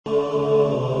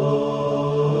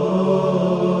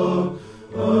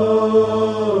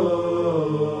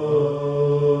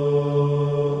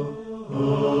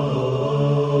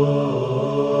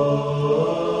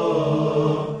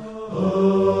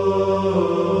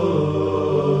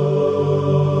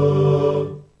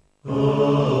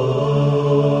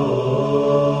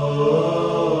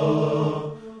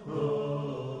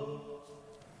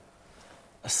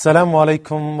Assalamu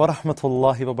alaikum wa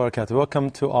rahmatullahi wa barakatuh.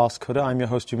 Welcome to Ask Huda. I'm your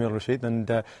host Jamil Rashid, and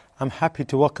I'm happy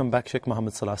to welcome back Sheikh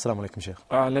Muhammad Salah. Assalamu alaikum, Sheikh.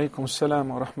 Wa alaikum assalam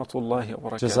wa rahmatullahi wa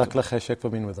barakatuh. Jazakallah khair, Sheikh,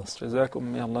 for being with us. Jazakum,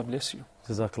 may Allah bless you.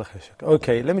 Jazakallah khair, Sheikh.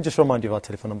 Okay, let me just remind you of our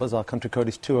telephone numbers. Our country code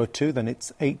is 202, then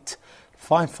it's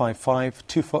 8555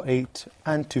 248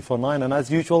 and 249. And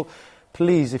as usual,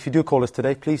 please, if you do call us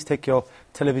today, please take your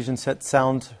television set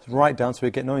sound right down so we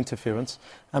get no interference.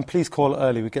 And please call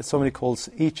early. We get so many calls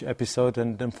each episode,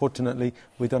 and unfortunately,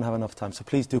 we don't have enough time. So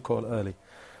please do call early.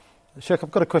 Sheikh,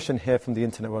 I've got a question here from the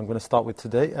internet where I'm going to start with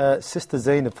today. Sister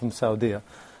Zainab from Saudi.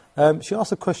 She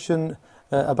asked a question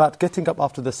about getting up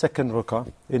after the second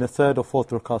rak'ah in a third or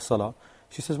fourth rak'ah salah.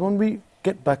 She says, when we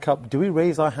get back up, do we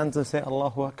raise our hands and say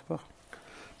Allahu Akbar?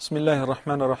 Bismillahir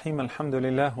Rahmanir Rahim.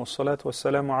 Alhamdulillah wa salatu wa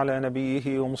salamu ala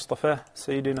nabiyyihi wa mustafah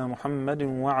Sayyidina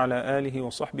Muhammadin wa ala alihi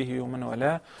wa sahbihi wa man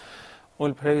wala.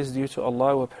 All praise due to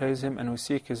Allah, we praise Him and we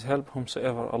seek His help.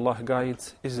 Whomsoever Allah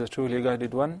guides is the truly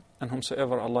guided one, and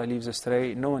whomsoever Allah leaves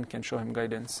astray, no one can show him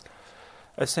guidance.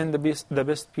 I send the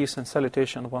best peace and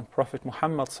salutation upon Prophet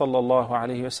Muhammad sallallahu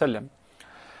alayhi wasallam.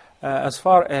 As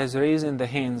far as raising the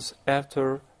hands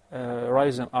after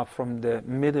rising up from the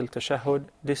middle tashahhud,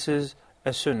 this is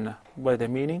a sunnah by the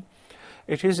meaning.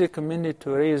 It is recommended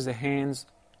to raise the hands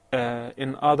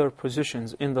in other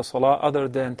positions in the salah other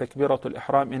than takbiratul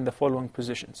ihram in the following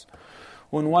positions.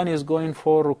 When one is going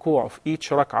for ruku' of each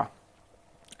rak'ah,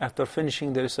 after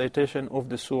finishing the recitation of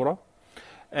the surah,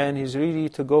 and he's ready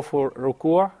to go for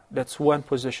ruku', that's one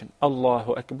position,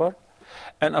 Allahu Akbar.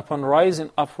 And upon rising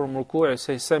up from ruku',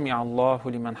 say Sami'a Allahu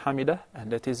liman hamidah,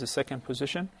 and that is the second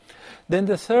position. Then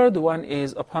the third one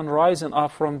is upon rising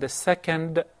up from the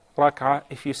second rak'ah,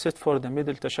 if you sit for the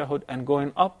middle tashahhud and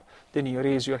going up, then you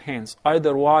raise your hands,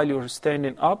 either while you're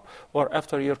standing up or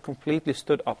after you're completely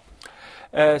stood up.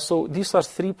 So these are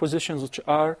three positions which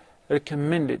are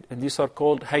recommended, and these are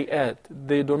called hay'at.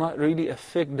 They do not really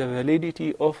affect the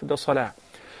validity of the salah.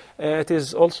 It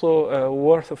is also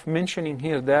worth of mentioning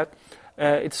here that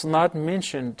it's not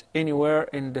mentioned anywhere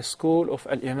in the school of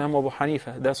Al-Imam Abu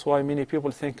Hanifa. That's why many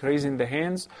people think raising the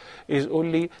hands is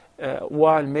only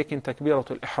while making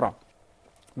takbiratul ihram.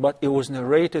 But it was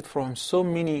narrated from so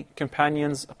many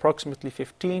companions, approximately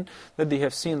 15, that they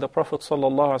have seen the Prophet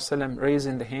ﷺ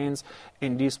raising the hands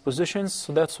in these positions.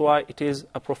 So that's why it is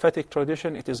a prophetic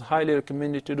tradition. It is highly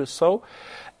recommended to do so.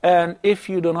 And if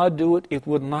you do not do it, it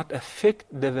would not affect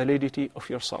the validity of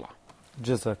your salah.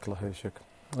 Jazakallah khair, Sheikh.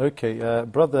 Okay,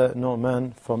 Brother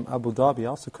Norman from Abu Dhabi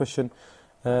asked a question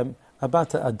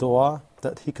about a dua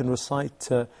that he can recite.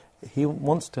 He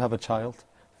wants to have a child.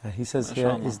 He says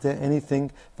here, is there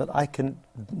anything that I can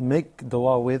make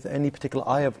dua with, any particular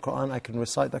ayah of Quran I can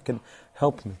recite that can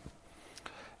help me?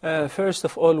 First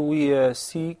of all, we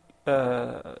seize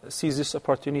this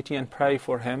opportunity and pray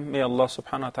for him. May Allah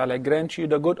subhanahu wa ta'ala grant you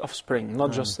the good offspring,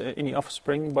 not just any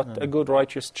offspring, but a good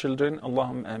righteous children.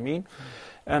 Allahumma ameen.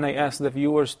 And I ask the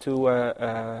viewers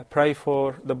to pray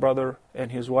for the brother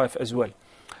and his wife as well.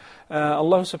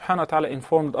 Allah subhanahu wa ta'ala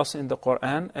informed us in the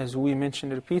Quran, as we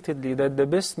mentioned repeatedly, that the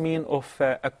best mean of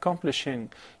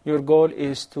accomplishing your goal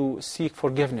is to seek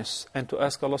forgiveness and to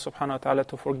ask Allah subhanahu wa ta'ala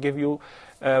to forgive you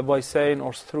by saying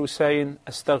or through saying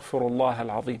Astaghfirullah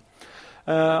al-Azim.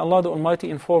 Allah the Almighty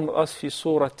informed us in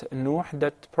Surah Nuh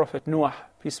that Prophet Noah,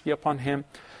 peace be upon him,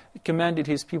 commanded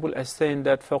his people as saying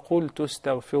that فَقُلْتُ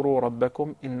اسْتَغْفِرُوا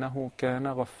رَبَّكُمْ إِنَّهُ كَانَ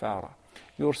غَفَّارًا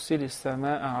يُرْسِلِ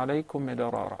السَّمَاءَ عَلَيْكُمْ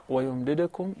مِدْرَارًا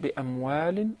وَيُمْدِدَكُمْ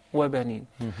بِأَمْوَالٍ وَبَنِينَ.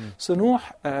 So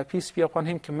Nuh, peace be upon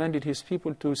him, commanded his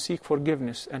people to seek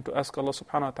forgiveness and to ask Allah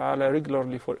subhanahu wa ta'ala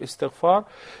regularly for istighfar,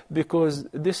 because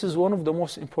this is one of the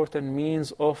most important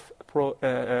means of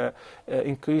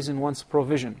increasing one's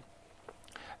provision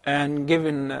and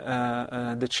giving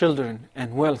the children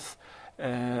and wealth,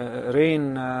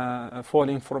 rain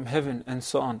falling from heaven and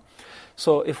so on.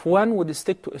 So if one would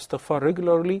stick to istighfar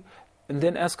regularly and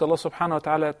then ask Allah subhanahu wa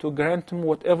ta'ala to grant him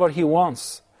whatever he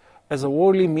wants as a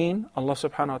worldly mean, Allah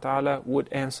subhanahu wa ta'ala would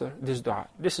answer this dua.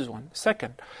 This is one.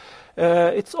 Second,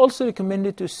 it's also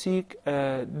recommended to seek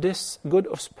this good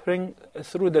offspring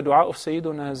through the dua of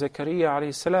Sayyiduna Zakaria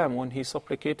alayhi salam when he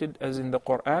supplicated, as in the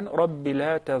Quran, رَبِّ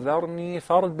لَا تَذَرْنِي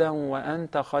فَرْدًا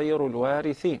وَأَنْتَ خَيْرُ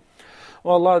الْوَارِثِينَ.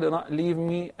 Oh Allah, do not leave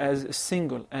me as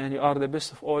single, and you are the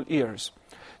best of all ears.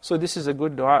 So this is a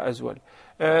good dua as well.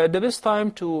 The best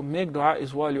time to make dua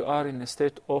is while you are in a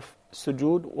state of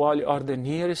sujood, while you are the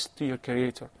nearest to your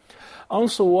Creator.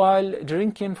 Also while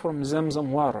drinking from Zamzam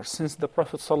water, since the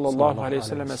Prophet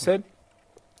ﷺ said,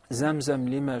 Zamzam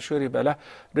lima shuriba lah.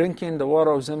 Drinking the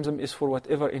water of Zamzam is for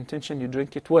whatever intention you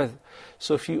drink it with.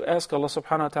 So if you ask Allah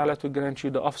subhanahu wa ta'ala to grant you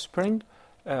the offspring,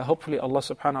 hopefully Allah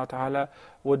subhanahu wa ta'ala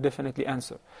would definitely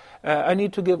answer. I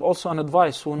need to give also an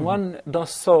advice. When one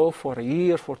does so for a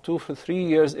year, for 2, for 3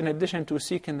 years, in addition to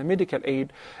seeking the medical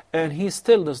aid, and he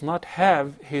still does not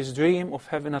have his dream of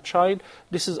having a child,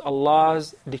 this is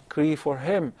Allah's decree for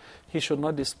him. He should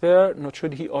not despair, nor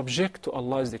should he object to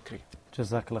Allah's decree.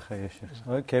 Jazakallah khair, Sheikh.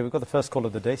 Okay, we've got the first call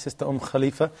of the day. Sister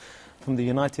Khalifa from the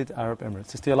United Arab Emirates.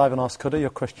 Sister, you're live and Ask Huda.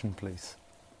 Your question, please.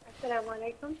 Assalamu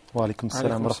alaikum. Wa alaikum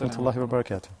salam wa rahmatullahi wa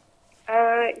barakatuh.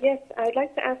 Yes, I'd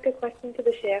like to ask a question to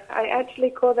the Sheikh. I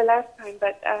actually called the last time,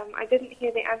 but I didn't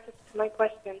hear the answers to my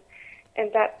question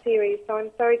in that series, so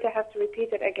I'm sorry to have to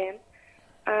repeat it again.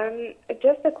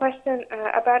 Just a question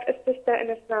about a sister in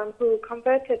Islam who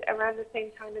converted around the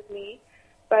same time as me,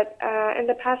 but in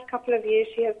the past couple of years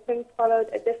she has since followed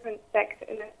a different sect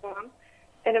in Islam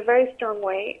in a very strong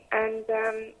way, and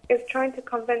is trying to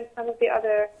convince some of the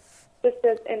other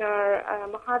sisters in our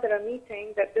Muhadara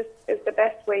meeting that this is the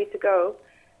best way to go.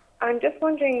 I'm just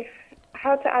wondering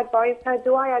how to advise her.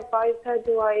 Do I advise her?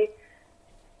 Do I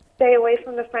stay away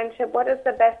from the friendship? What is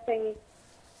the best thing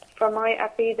for my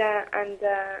aqidah and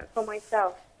for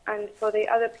myself and for the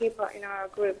other people in our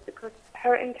group? Because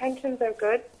her intentions are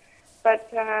good,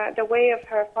 but the way of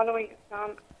her following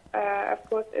Islam, of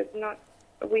course, is not,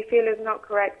 we feel is not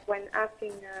correct when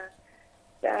asking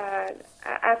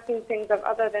things of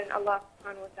other than Allah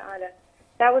subhanahu wa ta'ala.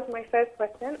 That was my first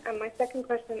question. And my second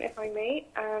question, if I may,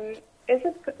 is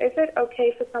it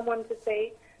okay for someone to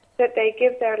say that they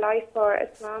give their life for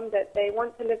Islam, that they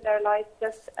want to live their life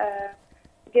just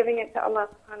giving it to Allah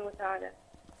subhanahu wa ta'ala?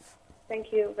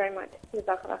 Thank you very much.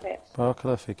 Jazakallah khair.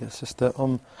 Barakallah fiqh. Sister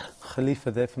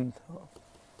Khalifa there from...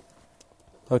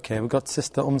 Okay, we've got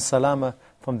Sister Salama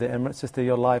from the Emirates. Sister,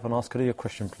 you're live and Ask her your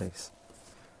question, please.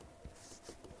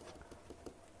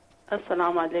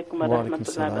 Assalamu alaikum wa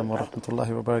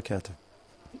rahmatullahi wa barakatuh.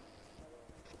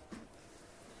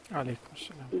 Alaykum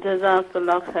salam.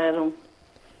 Jazakallah khairum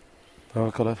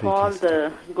Barakallah for all fiqh.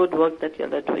 the good work that you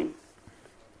are doing.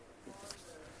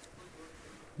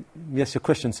 Yes, your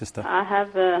question, sister. I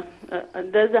have,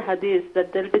 there's a hadith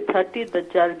that there will be 30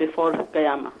 Dajjal before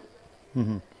Qiyamah.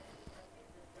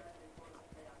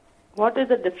 What is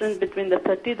the difference between the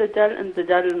 30 Dajjal and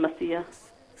Dajjal al-Masih?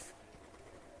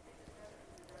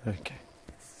 Okay.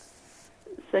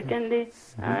 Secondly,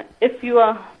 if you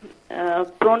are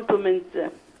prone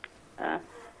to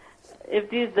if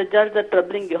these Dajjals are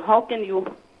troubling you, how can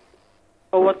you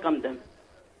overcome them?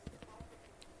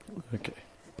 Okay.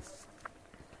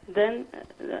 Then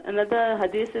another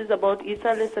hadith is about Isa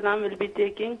alayhi salam will be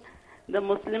taking the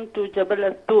Muslim to Jabal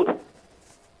al-Tur.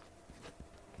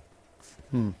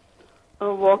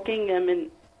 Walking, when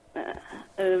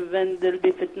there will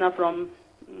be fitna from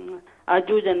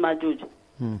Ajuj and Majuj.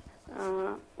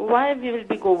 Why we will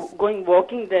be going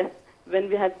walking there when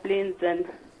we have planes and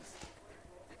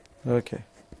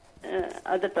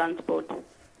other transport?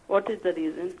 What is the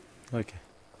reason? Okay.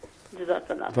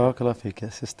 Jazakallah. Barakallah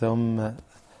fiqh. Sister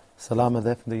Salama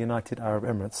there from the United Arab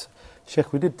Emirates.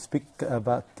 Sheikh, we did speak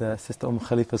about Sister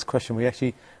Khalifa's question. We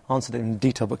actually answered it in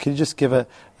detail, but can you just give a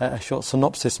short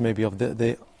synopsis maybe of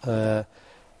the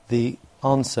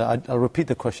answer? I'll repeat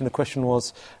the question. The question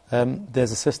was,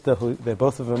 there's a sister who,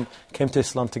 both of them came to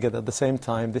Islam together at the same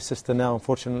time. This sister now,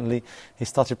 unfortunately, he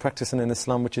started practicing in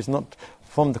Islam, which is not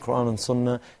from the Quran and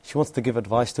Sunnah. She wants to give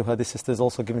advice to her. This sister is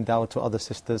also giving dawah to other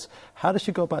sisters. How does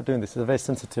she go about doing this? It's a very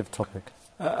sensitive topic.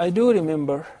 I do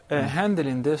remember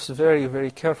handling this very, very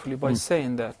carefully by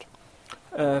saying that.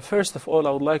 First of all,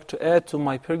 I would like to add to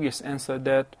my previous answer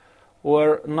that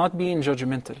we're not being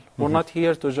judgmental. We're not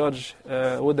here to judge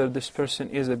whether this person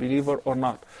is a believer or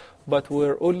not. But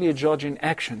we're only judging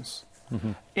actions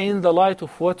in the light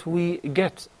of what we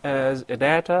get as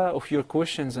data of your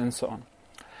questions and so on.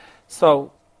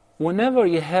 So, whenever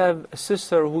you have a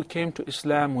sister who came to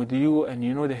Islam with you and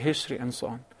you know the history and so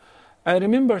on, I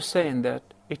remember saying that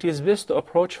it is best to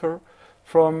approach her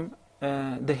from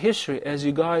the history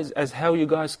as how you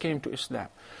guys came to Islam.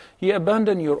 You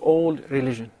abandon your old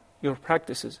religion, your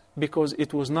practices, because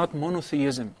it was not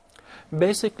monotheism.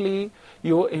 Basically,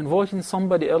 you're invoking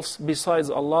somebody else besides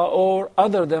Allah or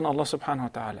other than Allah subhanahu wa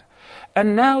ta'ala.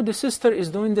 And now the sister is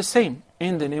doing the same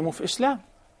in the name of Islam.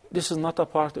 This is not a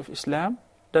part of Islam.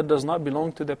 That does not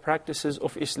belong to the practices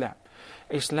of Islam.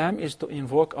 Islam is to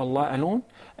invoke Allah alone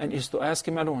and is to ask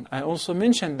Him alone. I also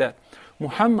mentioned that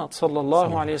Muhammad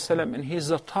sallallahu alayhi wasallam, and he's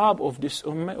the top of this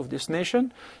ummah, of this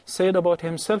nation, said about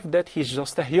himself that he's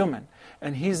just a human.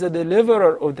 And he's the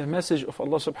deliverer of the message of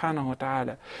Allah subhanahu wa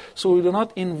ta'ala. So we do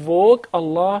not invoke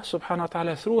Allah subhanahu wa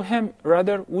ta'ala through him.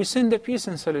 Rather, we send the peace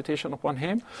and salutation upon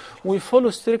him. We follow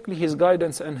strictly his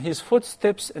guidance and his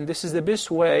footsteps, and this is the best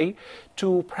way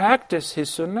to practice his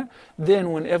sunnah.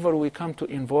 Then whenever we come to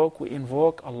invoke, we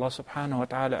invoke Allah subhanahu wa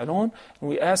ta'ala alone. And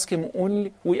we ask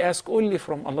only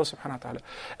from Allah subhanahu wa ta'ala.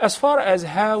 As far as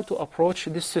how to approach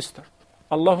this sister,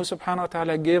 Allah subhanahu wa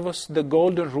ta'ala gave us the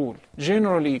golden rule,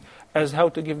 generally, as how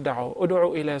to give da'wah.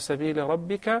 Udu'u ila sabili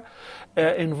rabbika,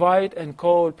 invite and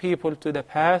call people to the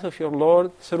path of your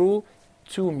Lord through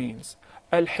two means.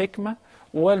 Al-hikmah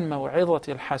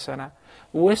wal-maw'idhati al-hasana.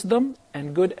 Wisdom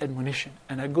and good admonition,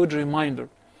 and a good reminder.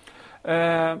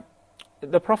 The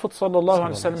Prophet sallallahu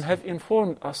alaihi wasallam have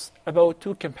informed us about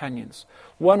two companions.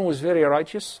 One was very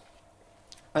righteous,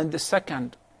 and the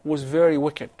second was very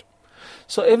wicked.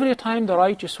 So every time the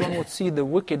righteous one would see the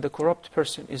wicked, the corrupt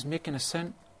person is making a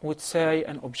sin, would say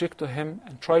and object to him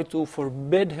and try to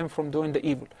forbid him from doing the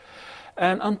evil.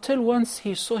 And until once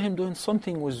he saw him doing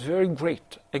something was very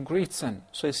great, a great sin.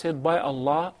 So he said, by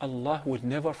Allah, Allah will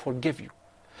never forgive you.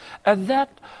 At that,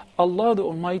 Allah the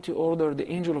Almighty ordered the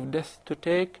angel of death to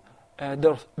take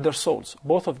their souls,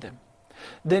 both of them.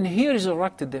 Then He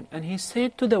resurrected them, and He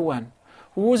said to the one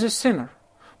who was a sinner,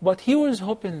 but he was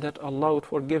hoping that Allah would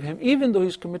forgive him, even though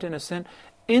he's committing a sin,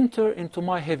 enter into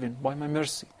my heaven by my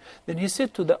mercy. Then He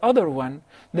said to the other one,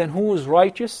 then who was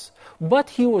righteous, but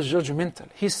he was judgmental.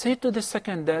 He said to the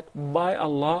second that, by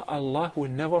Allah, Allah will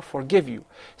never forgive you.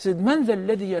 He said, مَنْ ذَا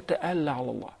الَّذِي يَتَأَلَّى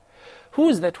عَلَى اللَّهِ. Who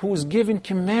is that who is giving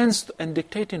commands and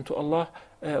dictating to Allah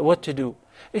what to do?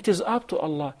 It is up to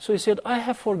Allah. So He said, I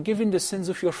have forgiven the sins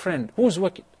of your friend, who is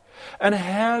wicked, and I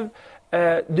have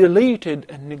deleted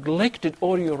and neglected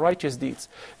all your righteous deeds,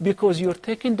 because you're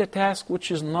taking the task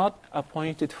which is not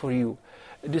appointed for you.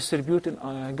 Distributing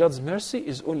God's mercy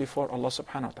is only for Allah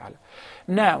subhanahu wa ta'ala.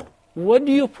 Now, what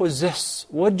do you possess?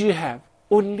 What do you have?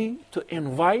 Only to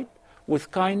invite with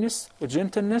kindness, with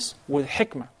gentleness, with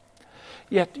hikmah.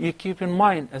 Yet you keep in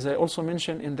mind, as I also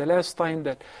mentioned in the last time,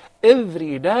 that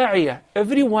every da'iyah,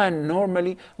 everyone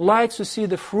normally likes to see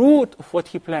the fruit of what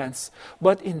he plants.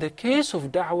 But in the case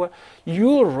of da'wah,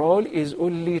 your role is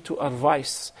only to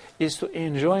advise, is to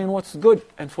enjoin what's good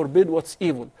and forbid what's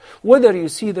evil. Whether you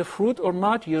see the fruit or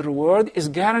not, your reward is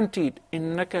guaranteed.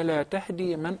 إِنَّكَ لَا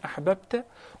تَهْدِي مَنْ أَحْبَبْتَ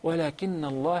وَلَكِنَّ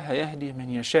اللَّهَ يَهْدِي مَنْ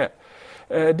يَشَاءُ.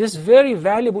 This very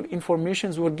valuable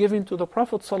informations were given to the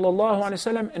Prophet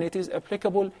ﷺ, and it is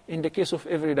applicable in the case of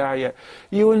every da'iyah.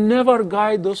 You will never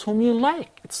guide those whom you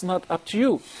like. It's not up to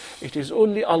you. It is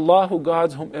only Allah who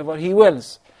guides whomever He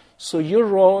wills. So your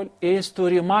role is to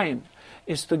remind,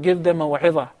 is to give them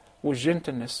maw'idhah, with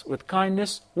gentleness, with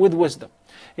kindness, with wisdom.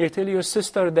 You tell your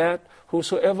sister that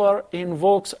whosoever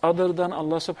invokes other than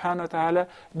Allah subhanahu wa ta'ala,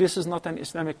 this is not an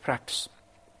Islamic practice.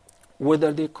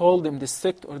 Whether they call them this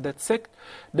sect or that sect,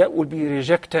 that will be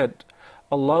rejected.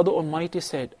 Allah the Almighty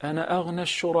said, أَنَا أَغْنَى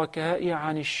الشُّرَكَاءِ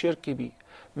عَنِ الشِّرْكِ بِي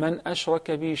مَنْ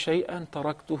أَشْرَكَ بِي شَيْئًا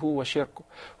تَرَكْتُهُ وَشِرْكُهُ.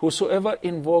 Whosoever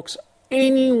invokes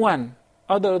anyone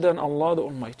other than Allah the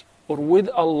Almighty, or with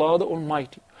Allah the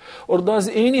Almighty, or does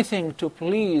anything to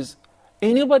please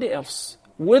anybody else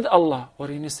with Allah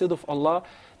or instead of Allah,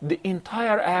 the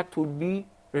entire act will be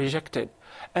rejected,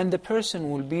 and the person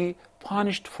will be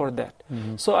punished for that.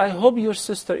 So I hope your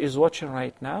sister is watching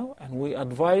right now, and we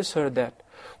advise her that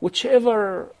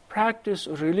whichever practice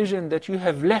or religion that you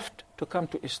have left to come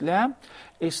to Islam,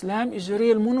 Islam is a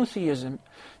real monotheism,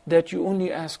 that you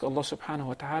only ask Allah subhanahu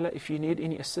wa ta'ala if you need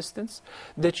any assistance,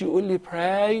 that you only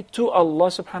pray to Allah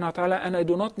subhanahu wa ta'ala, and I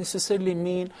do not necessarily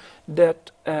mean that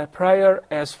prayer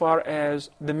as far as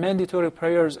the mandatory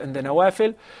prayers and the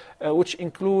nawafil, which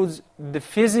includes the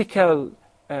physical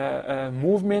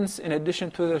movements in addition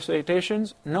to the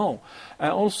recitations. No, I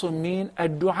also mean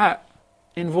ad-du'a,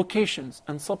 invocations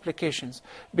and supplications,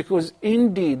 because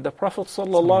indeed the Prophet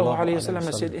sallallahu alaihi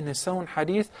wasallam said in his sound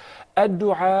hadith,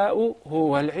 ad-du'a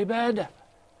huwa al-ibadah.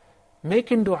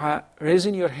 Making dua,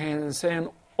 raising your hand and saying,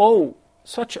 oh,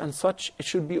 such and such, it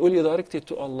should be only directed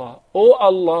to Allah. Oh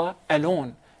Allah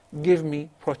alone, give me,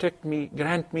 protect me,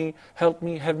 grant me, help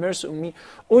me, have mercy on me,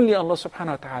 only Allah subhanahu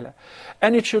wa ta'ala.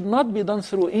 And it should not be done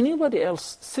through anybody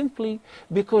else, simply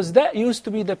because that used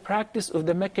to be the practice of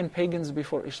the Meccan pagans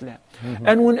before Islam.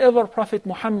 And whenever Prophet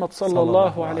Muhammad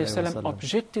sallallahu alayhi wasallam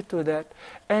objected to that,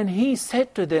 and he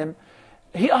said to them,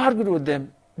 he argued with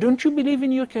them, don't you believe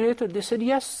in your Creator? They said,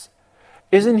 yes.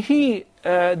 Isn't He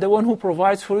the one who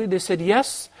provides for you? They said,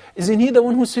 yes. Isn't He the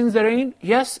one who sends the rain?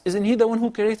 Yes. Isn't He the one who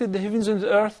created the heavens and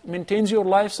the earth, maintains your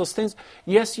life, sustains?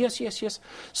 Yes, yes, yes, yes.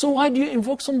 So why do you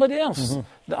invoke somebody else?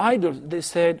 The idols, they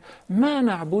said, مَا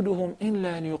نَعْبُدُهُمْ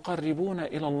إِلَّا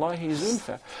لِيُقَرِّبُونَ إِلَى اللَّهِ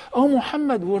زُلْفَى. Oh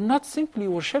Muhammad, we're not simply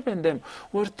worshipping them,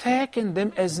 we're taking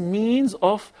them as means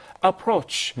of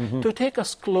approach to take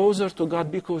us closer to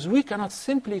God, because we cannot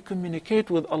simply communicate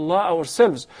with Allah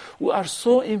ourselves. We are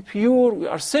so impure, we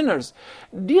are sinners.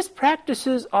 These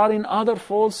practices are in other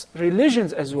false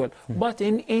religions as well. But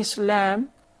in Islam,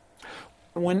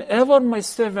 whenever my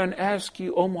servant asks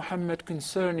you, O Muhammad,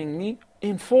 concerning me,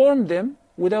 inform them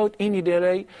without any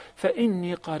delay,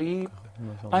 فَإِنِّي قَرِيبٌ,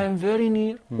 I am very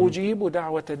near, أُجِيبُ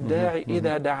دَعْوَةَ الدَّاعِ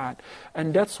إِذَا دَعَانِ.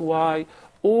 And that's why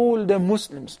all the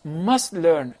Muslims must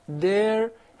learn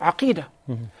their aqidah,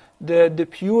 the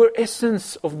pure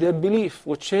essence of their belief,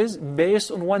 which is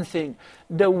based on one thing,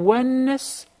 the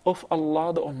oneness of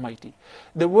Allah the Almighty.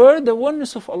 The word the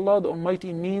oneness of Allah the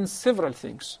Almighty means several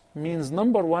things. Means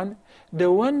number one, the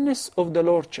oneness of the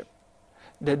Lordship,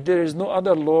 that there is no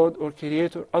other Lord or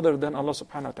Creator other than Allah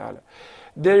subhanahu wa ta'ala.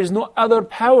 There is no other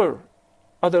power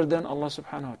other than Allah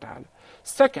subhanahu wa ta'ala.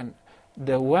 Second,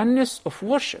 the oneness of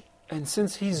worship. And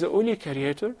since He's the only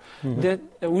Creator, that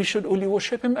we should only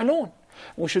worship Him alone.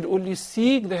 We should only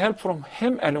seek the help from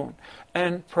Him alone,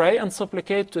 and pray and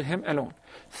supplicate to Him alone.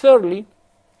 Thirdly,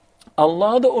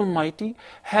 Allah the Almighty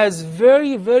has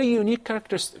very, very unique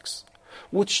characteristics,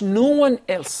 which no one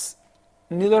else,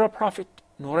 neither a prophet,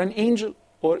 nor an angel,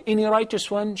 or any righteous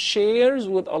one, shares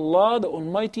with Allah the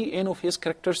Almighty any of His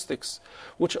characteristics,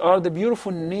 which are the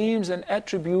beautiful names and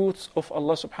attributes of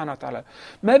Allah subhanahu wa ta'ala.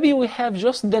 Maybe we have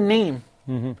just the name,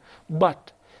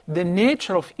 but the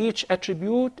nature of each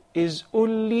attribute is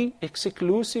only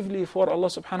exclusively for Allah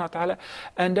subhanahu wa ta'ala,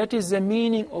 and that is the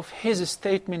meaning of His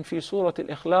statement في Surah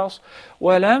Al-Ikhlas,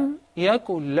 وَلَمْ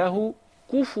يَكُنْ لَهُ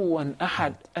كُفُوًا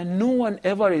أَحَدٌ, and no one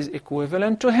ever is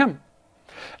equivalent to Him.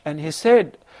 And He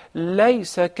said,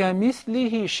 لَيْسَ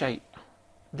كَمِثْلِهِ شَيْءٍ,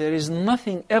 there is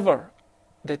nothing ever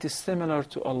that is similar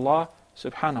to Allah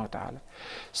subhanahu wa ta'ala.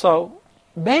 So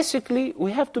basically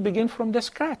we have to begin from the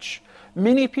scratch.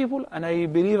 Many people, and I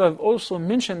believe I've also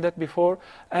mentioned that before,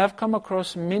 I have come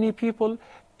across many people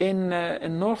in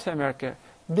North America.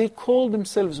 They call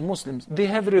themselves Muslims. They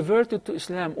have reverted to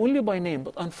Islam only by name,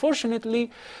 but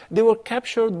unfortunately they were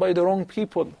captured by the wrong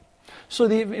people. So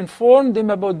they've informed them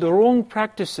about the wrong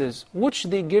practices, which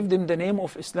they give them the name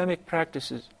of Islamic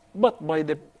practices. But by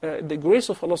the grace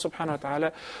of Allah subhanahu wa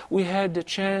ta'ala, we had the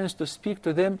chance to speak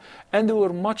to them, and they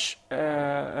were much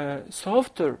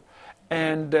softer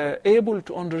and able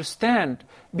to understand,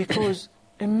 because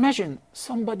imagine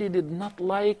somebody did not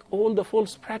like all the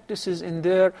false practices in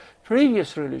their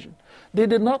previous religion. They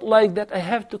did not like that I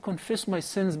have to confess my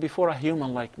sins before a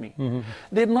human like me.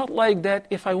 They did not like that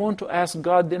if I want to ask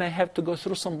God, then I have to go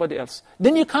through somebody else.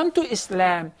 Then you come to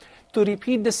Islam to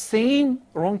repeat the same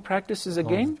wrong practices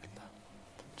again.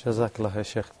 Jazakallah khair,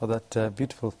 Sheikh, for that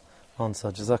beautiful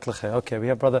answer. Jazakallah khair. Okay, we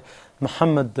have Brother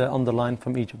Muhammad on the line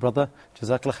from Egypt. Brother,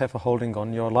 Jazakallah khair for holding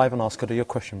on. You're live on Ask Huda. Your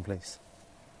question, please.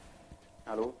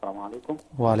 Hello, assalamu alaikum.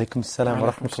 Wa alaikum salam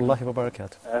wa rahmatullahi wa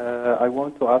barakatuh. I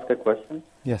want to ask a question.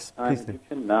 Yes, I'm please do.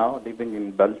 Egyptian now, living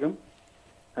in Belgium,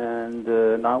 and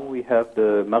now we have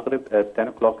the Maghrib at 10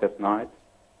 o'clock at night,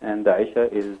 and the Isha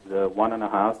is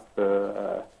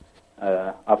 1:30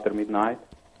 after midnight,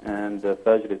 and the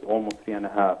Fajr is almost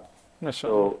 3:30.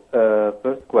 So,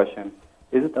 first question,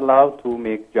 is it allowed to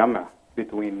make Jama'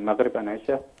 between Maghrib and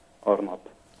Isha or not?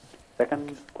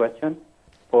 Second question,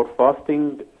 for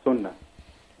fasting Sunnah,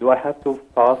 do I have to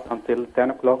fast until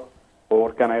 10 o'clock,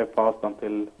 or can I fast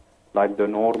until, like the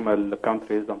normal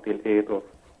countries, until 8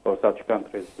 or such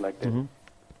countries like this?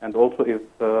 And also, if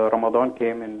Ramadan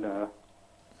came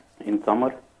in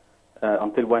summer,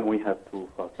 until when we have to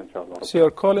fast, inshallah? So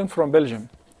you're calling from Belgium?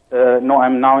 No,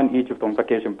 I'm now in Egypt on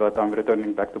vacation, but I'm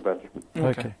returning back to Belgium.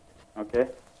 Okay. Okay?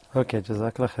 Okay,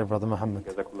 Jazakallah khair, Brother Muhammad.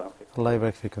 Jazakallah khair. Allah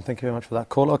yabarak feekum. Thank you very much for that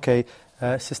call. Okay,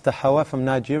 Sister Hawa from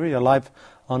Nigeria, you're live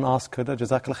on Ask Huda.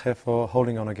 Jazakallah khair for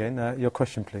holding on again. Your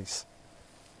question, please.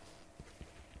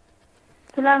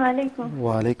 Assalamu alaikum.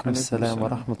 Wa alaikum salam wa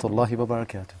rahmatullahi wa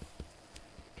barakatuh.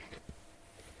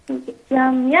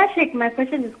 Yeah, Sheikh, my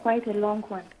question is quite a long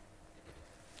one.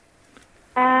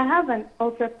 I have an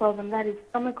ulcer problem, that is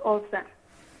stomach ulcer.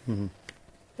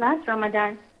 Last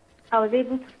Ramadan, I was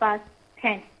able to fast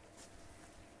 10.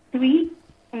 3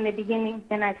 in the beginning,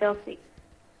 then I fell sick.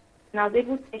 And I was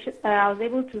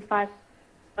able to fast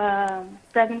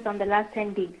 7 on the last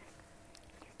 10 days.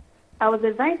 I was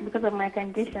advised, because of my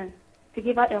condition, to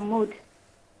give out a mood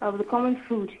of the common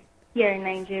food here in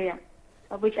Nigeria,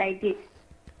 of which I did.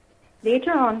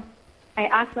 Later on, I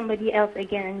asked somebody else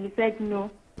again, and he said no,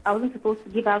 I wasn't supposed to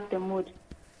give out the mood.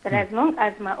 But as long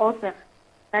as my ulcer,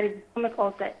 that is stomach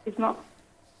ulcer, is not.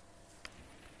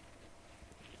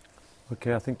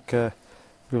 Okay, I think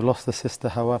we've lost the sister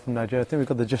Hawa from Nigeria. I think we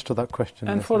got the gist of that question.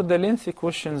 And for the lengthy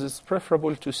questions, it's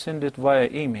preferable to send it via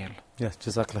email. Yes,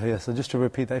 Jazakallah. Yes. So just to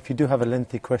repeat that, if you do have a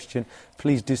lengthy question,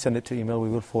 please do send it to email. We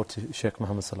will forward to Sheikh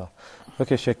Muhammad Salah.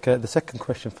 Okay, Sheikh, the second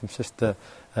question from Sister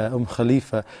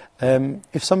Khalifa.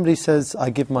 If somebody says, I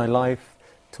give my life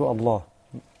to Allah,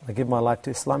 I give my life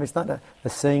to Islam, is that a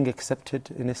saying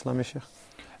accepted in Islam, Sheikh?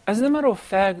 As a matter of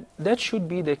fact, that should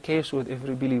be the case with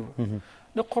every believer.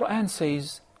 The Quran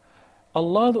says,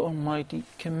 Allah the Almighty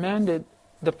commanded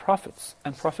the prophets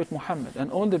and Prophet Muhammad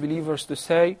and all the believers to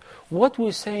say what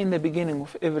we say in the beginning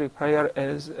of every prayer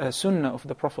as a sunnah of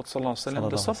the Prophet ﷺ,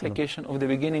 the supplication of the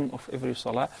beginning of every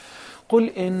salah.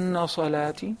 قُلْ إِنَّ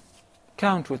صَلَاتِي,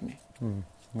 count with me.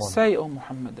 Say, O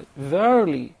Muhammad, that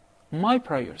verily my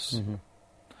prayers,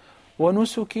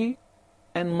 وَنُسُكِي,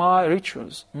 and my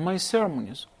rituals, my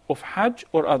ceremonies of Hajj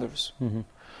or others,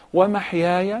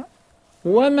 وَمَحْيَايَ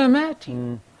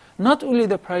وَمَمَاتِي, not only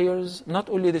the prayers, not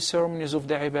only the ceremonies of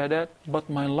the ibadat, but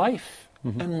my life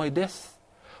and my death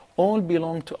all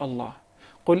belong to Allah.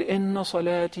 قُلْ إِنَّ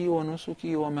صَلَاتِي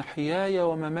وَنُسُكِي وَمَحْيَايَ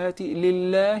وَمَمَاتِي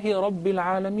لِلَّهِ رَبِّ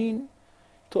الْعَالَمِينَ.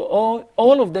 To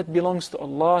all of that belongs to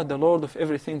Allah, the Lord of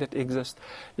everything that exists.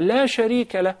 لَا شَرِيكَ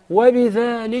لَهُ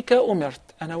وَبِذَلِكَ أُمِرْتُ,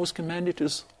 and I was commanded to.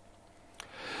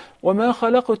 وَمَا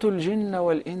خَلَقْتُ الْجِنَّ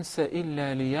وَالْإِنسَ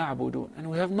إِلَّا لِيَعْبُدُونَ, and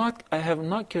I have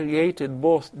not created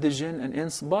both the jinn and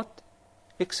ins, but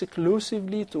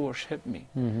exclusively to worship me.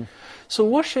 So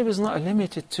worship is not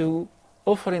limited to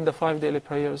offering the 5 daily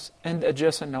prayers and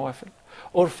adjacent nawafil,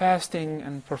 or fasting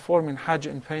and performing hajj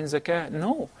and paying zakah.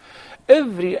 No.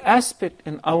 Every aspect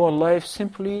in our life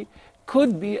simply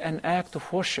could be an act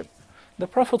of worship. The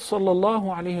Prophet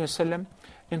ﷺ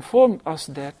informed us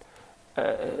that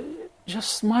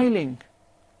just smiling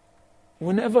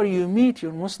whenever you meet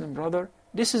your Muslim brother,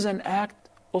 this is an act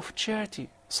of charity,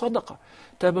 sadaqah.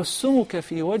 تَبَسُّمُكَ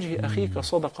فِي وَجْهِ أَخِيكَ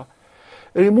صَدَقَةً.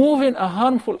 Removing a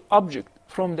harmful object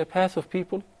from the path of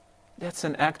people, that's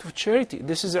an act of charity.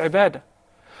 This is ibadah.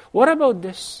 What about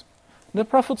this? The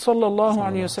Prophet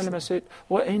ﷺ said,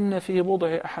 وَإِنَّ فِي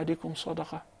بُضْعِ أَحَدِكُمْ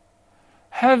صَدَقَةً.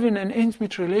 Having an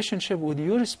intimate relationship with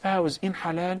your spouse in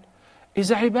halal is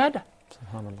a ibadah.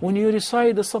 When you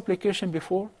recite the supplication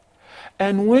before,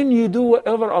 and when you do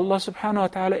whatever Allah subhanahu wa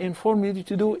ta'ala informed you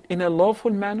to do in a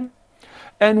lawful manner,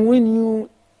 and when you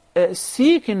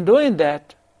seek in doing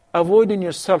that, avoiding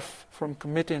yourself from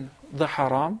committing the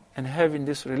haram and having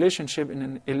this relationship in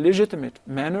an illegitimate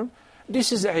manner,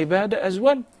 this is ibadah as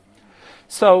well.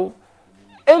 So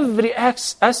every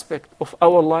aspect of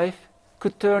our life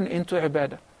could turn into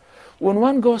ibadah. When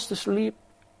one goes to sleep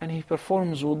and he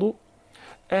performs wudu,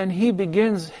 and he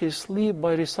begins his sleep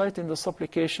by reciting the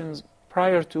supplications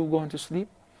prior to going to sleep,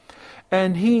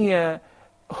 and he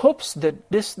hopes that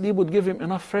this sleep would give him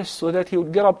enough rest so that he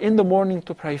would get up in the morning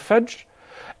to pray Fajr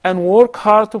and work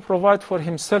hard to provide for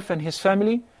himself and his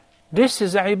family, this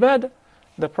is ibadah.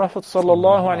 The Prophet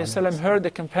ﷺ heard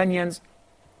the companions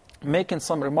making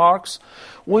some remarks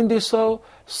when they saw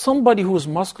somebody who was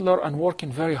muscular and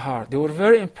working very hard. They were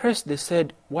very impressed. They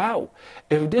said, wow,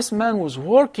 if this man was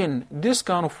working this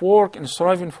kind of work and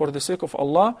striving for the sake of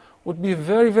Allah, would be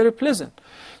very, very pleasant.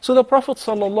 So the Prophet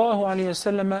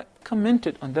ﷺ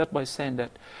commented on that by saying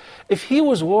that if he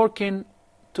was working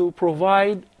to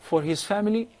provide for his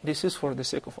family, this is for the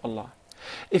sake of Allah.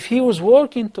 If he was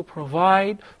working to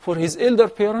provide for his elder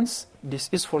parents, this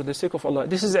is for the sake of Allah.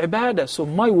 This is ibadah. So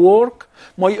my work,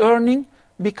 my earning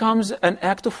becomes an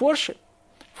act of worship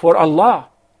for Allah,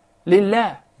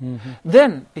 lillah.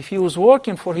 Then, if he was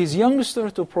working for his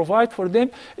youngster to provide for them,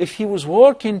 if he was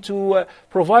working to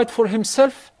provide for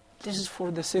himself, this is for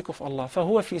the sake of Allah.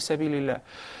 فَهُوَ فِي سَبِيلِ اللَّهِ.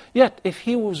 Yet, if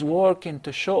he was working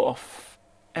to show off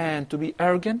and to be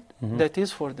arrogant, that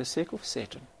is for the sake of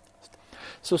Satan.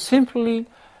 So simply,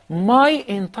 my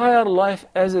entire life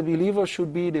as a believer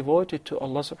should be devoted to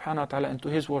Allah subhanahu wa ta'ala and to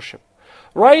His worship.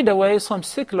 Right away, some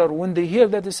secular, when they hear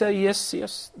that, they say,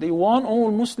 yes, they want all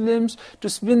Muslims to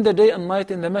spend the day and night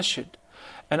in the masjid.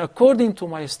 And according to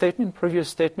my statement, previous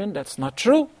statement, that's not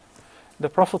true. The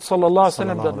Prophet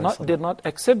ﷺ did not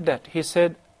accept that. He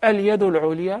said, الْيَدُ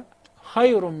الْعُلْيَا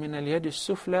خَيْرٌ مِّنَ الْيَدِ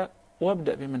السُّفْلَى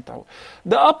وَابْدَأْ بِمَنْ تَعُولَ.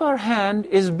 The upper hand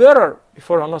is better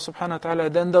before Allah subhanahu wa ta'ala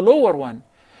than the lower one.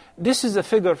 This is a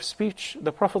figure of speech.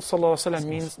 The Prophet ﷺ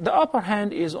means the upper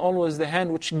hand is always the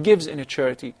hand which gives in a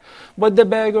charity. But the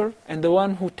beggar and the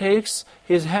one who takes,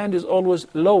 his hand is always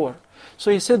lower. So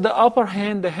he said the upper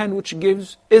hand, the hand which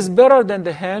gives, is better than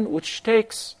the hand which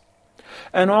takes.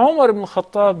 And Umar ibn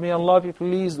Khattab, may Allah be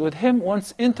pleased with him,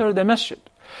 once entered the masjid.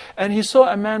 And he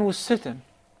saw a man was sitting,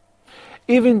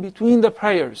 even between the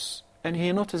prayers. And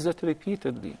he noticed that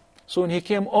repeatedly. So when he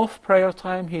came off prayer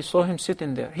time, he saw him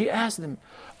sitting there. He asked him,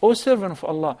 "O servant of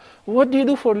Allah, what do you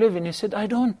do for a living?" He said, "I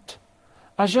don't.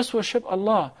 I just worship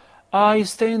Allah. I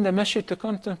stay in the masjid to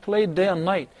contemplate day and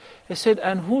night." He said,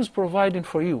 "And who's providing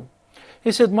for you?"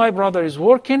 He said, "My brother is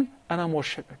working and I'm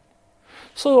worshiping."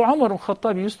 So Umar ibn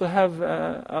Khattab used to have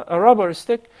a rubber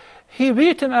stick. He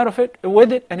beat him out of it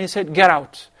with it and he said, "Get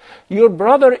out. Your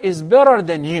brother is better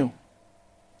than you."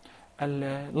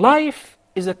 Life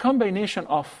is a combination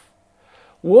of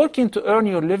working to earn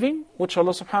your living, which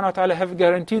Allah subhanahu wa ta'ala have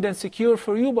guaranteed and secure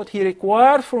for you, but He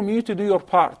required from you to do your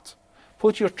part.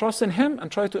 Put your trust in Him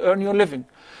and try to earn your living.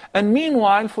 And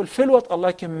meanwhile, fulfill what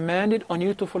Allah commanded on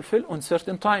you to fulfill on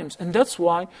certain times. And that's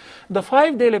why the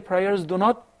 5 daily prayers do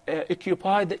not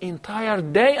occupy the entire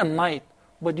day and night,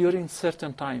 but during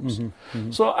certain times.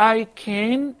 So I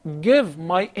can give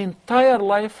my entire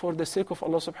life for the sake of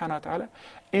Allah subhanahu wa ta'ala,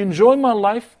 enjoy my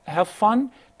life, have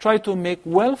fun, try to make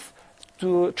wealth,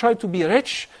 to try to be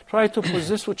rich, try to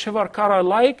possess whichever car I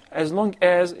like, as long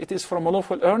as it is from a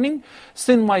lawful earning,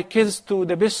 send my kids to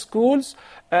the best schools,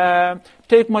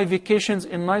 take my vacations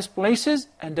in nice places,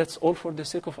 and that's all for the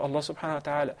sake of Allah subhanahu wa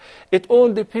ta'ala. It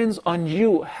all depends on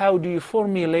you. How do you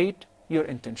formulate your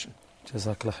intention?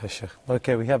 Jazakallah khair, Sheikh.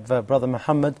 Okay, we have Brother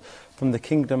Muhammad from the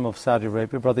Kingdom of Saudi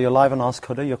Arabia. Brother, you're live on Ask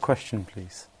Huda. Your question,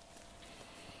 please.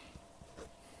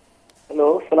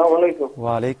 Hello, assalamu alaikum.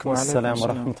 Wa alaikum assalam wa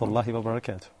rahmatullahi wa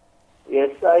barakatuh.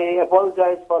 Yes, I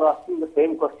apologize for asking the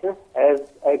same question as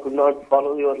I could not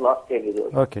follow your last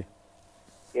episode. Okay.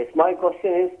 Yes, my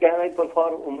question is, can I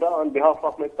perform Umrah on behalf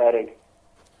of my parents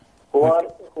who are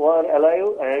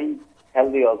alive and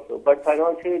healthy also, but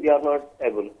financially they are not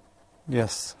able?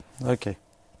 Yes, okay.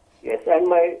 Yes, and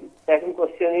my second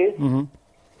question is,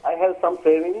 I have some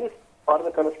savings for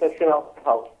the construction of the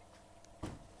house.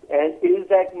 And is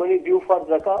that money due for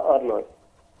zakah or not?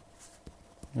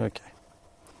 Okay.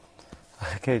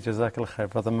 Okay, Jazakallah khair.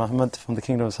 Brother Muhammad from the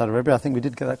Kingdom of Saudi Arabia. I think we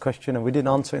did get that question and we did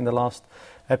answer it in the last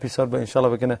episode, but inshallah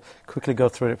we're going to quickly go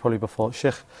through it probably before.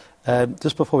 Sheikh,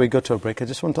 just before we go to a break, I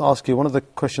just want to ask you one of the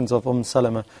questions of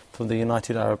Salama from the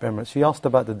United Arab Emirates. She asked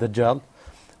about the Dajjal.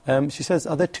 She says,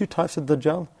 are there 2 types of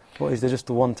Dajjal? Or is there just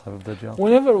the one type of Dajjal?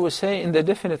 Whenever we say in the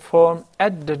definite form,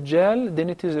 Ad-Dajjal, then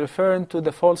it is referring to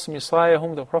the false Messiah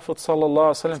whom the Prophet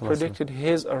ﷺ predicted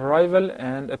his arrival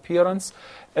and appearance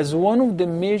as one of the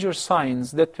major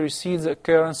signs that precedes the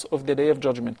occurrence of the Day of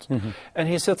Judgment. And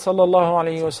he said,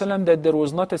 ﷺ, that there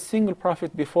was not a single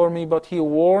prophet before me, but he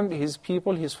warned his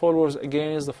people, his followers,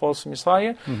 against the false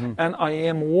Messiah, and I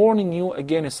am warning you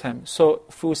against him. So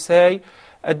if we say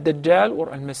Ad-Dajjal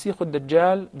or Al-Masih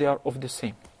Ad-Dajjal, they are of the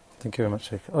same. Thank you very much,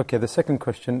 Sheikh. Okay, the second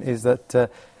question is that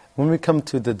when we come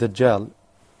to the Dajjal,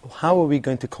 how are we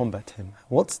going to combat him?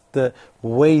 What's the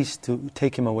ways to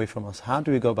take him away from us? How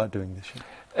do we go about doing this, Sheikh?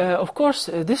 Of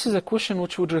course, this is a question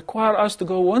which would require us to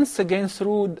go once again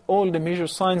through all the major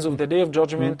signs of the Day of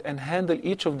Judgment and handle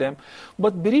each of them.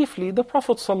 But briefly, the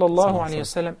Prophet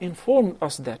ﷺ informed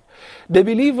us that the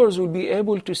believers will be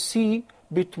able to see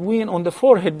on the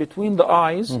forehead, between the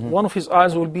eyes, one of his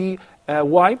eyes will be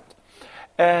wiped,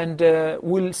 and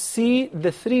we'll see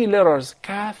the 3 letters,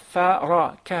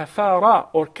 kafara, kafara,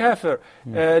 or kafir.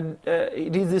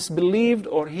 He is disbelieved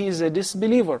or he is a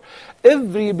disbeliever.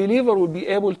 Every believer will be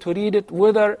able to read it,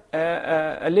 whether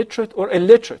a literate or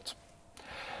illiterate.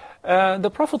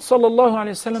 The Prophet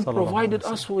ﷺ provided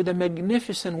us with a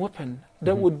magnificent weapon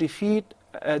that would defeat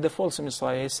the false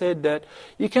Messiah. He said that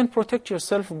you can protect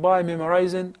yourself by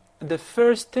memorizing the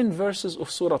first 10 verses of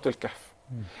Surah Al-Kahf.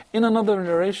 In another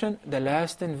narration, the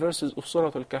last 10 verses of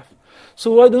Surah Al-Kahf.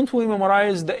 So why don't we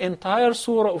memorize the entire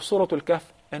surah of Surah Al-Kahf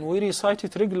and we recite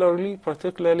it regularly,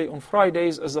 particularly on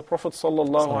Fridays, as the Prophet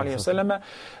ﷺ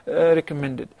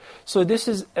recommended. So this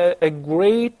is a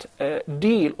great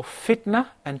deal of fitna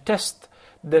and test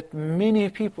that many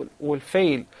people will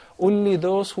fail. Only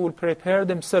those who will prepare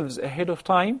themselves ahead of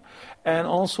time and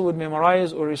also would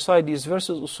memorize or recite these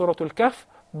verses of Surah Al-Kahf,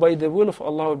 by the will of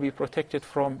Allah, will be protected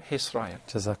from his raya.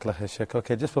 Jazakallah khair, Sheikh.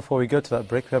 Okay, just before we go to that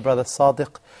break, we have Brother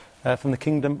Sadiq from the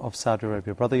Kingdom of Saudi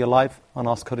Arabia. Brother, you're live on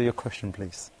Ask Huda. Your question,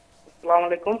 please.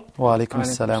 Assalamu alaikum. Wa alaikum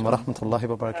assalam wa rahmatullahi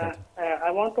wa barakatuh.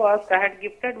 I want to ask, I had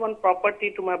gifted one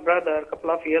property to my brother a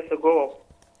couple of years ago.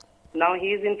 Now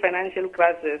he is in financial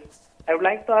crisis. I would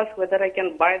like to ask whether I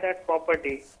can buy that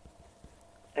property.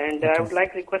 And Okay. I'd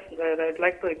like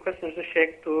to request Mr.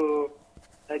 Sheikh to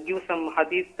give some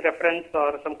hadith reference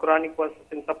or some Quranic verses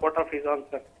in support of his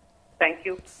answer. Thank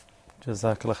you.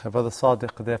 Jazakallah khair. Brother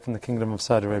Sadiq there from the Kingdom of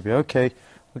Saudi Arabia. Okay,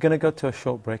 we're going to go to a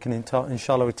short break and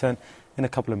inshallah return in a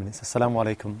couple of minutes. Assalamu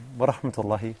alaikum wa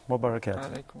rahmatullahi wa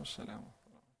barakatuh. Alaykum assalam.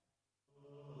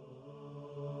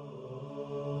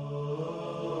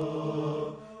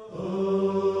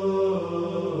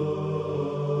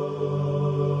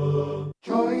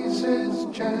 Choices,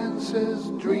 chances,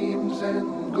 dreams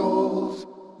and goals.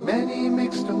 Many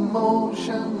mixed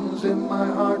emotions in my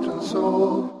heart and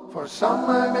soul. For some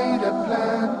I made a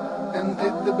plan and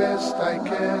did the best I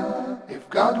can. If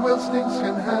God wills, things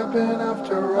can happen.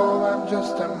 After all, I'm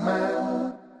just a man.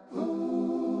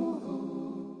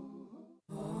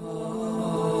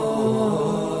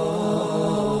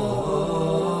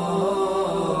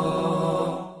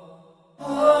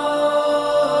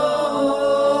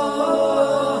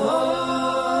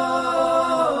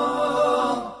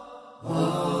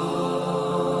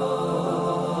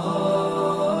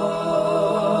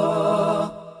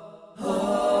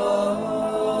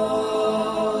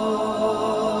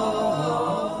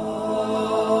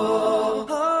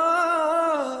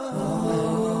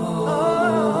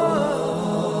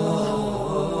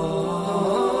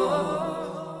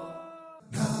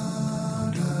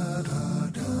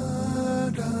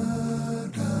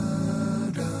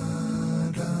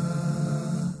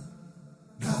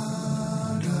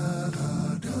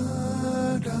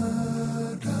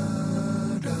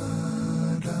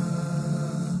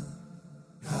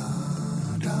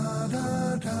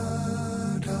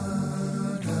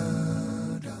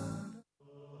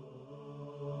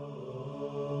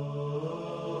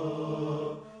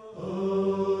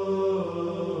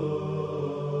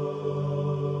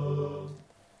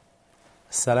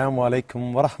 Assalamu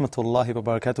alaikum wa rahmatullahi wa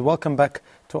barakatuh. Welcome back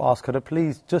to Ask Huda.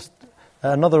 Please, just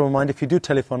another reminder, if you do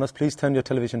telephone us, please turn your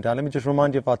television down. Let me just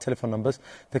remind you of our telephone numbers.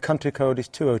 The country code is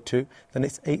 202, then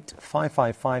it's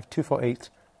 8555 248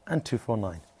 and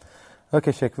 249.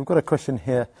 Okay, Sheikh, we've got a question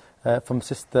here from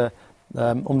Sister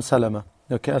Salama.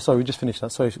 Okay, sorry, we just finished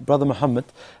that. Sorry, Brother Muhammad.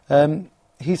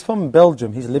 He's from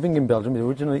Belgium. He's living in Belgium. He's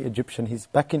originally Egyptian. He's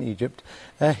back in Egypt.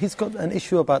 He's got an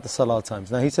issue about the Salah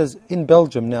times. Now, he says in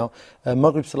Belgium now,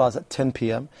 Maghrib Salah is at 10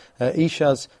 p.m.,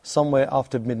 Isha's somewhere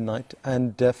after midnight,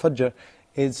 and Fajr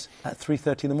is at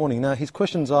 3:30 in the morning. Now, his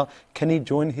questions are, can he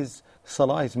join his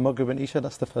Salah, his Maghrib and Isha?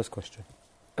 That's the first question.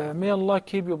 May Allah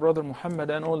keep you, Brother Muhammad,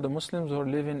 and all the Muslims who are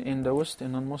living in the West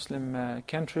and non-Muslim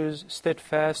countries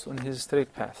steadfast on his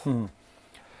straight path.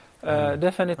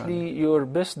 Definitely your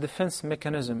best defense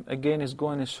mechanism against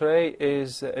going astray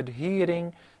is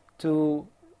adhering to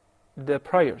the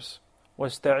prayers.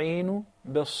 وَاسْتَعِينُوا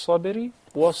بِالصَّبْرِ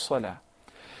وَالصَّلَاةِ.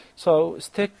 So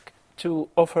stick to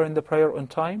offering the prayer on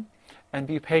time and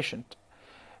be patient.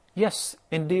 Yes,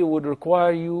 indeed it would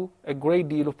require you a great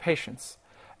deal of patience.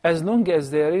 As long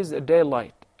as there is a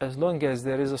daylight, as long as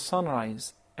there is a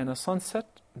sunrise and a sunset,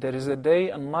 there is a day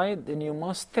and night, then you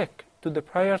must stick to the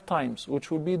prayer times, which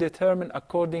will be determined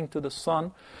according to the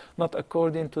sun, not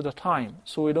according to the time.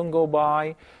 So we don't go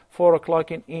by 4 o'clock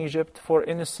in Egypt. For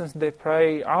instance, they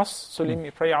pray Asr, so let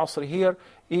me pray Asr here,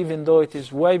 even though it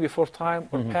is way before time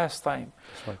or past time.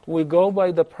 Right. We go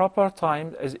by the proper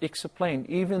time as explained,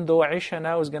 even though Isha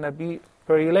now is going to be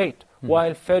very late,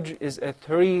 while Fajr is at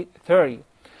 3:30.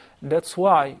 That's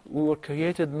why we were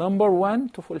created, number one,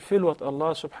 to fulfill what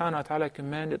Allah subhanahu wa ta'ala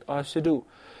commanded us to do.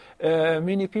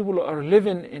 Many people are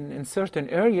living in certain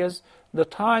areas, the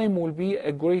time will be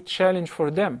a great challenge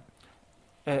for them.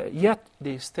 Yet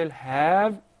they still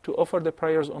have to offer the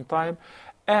prayers on time.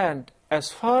 And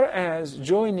as far as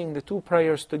joining the two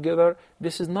prayers together,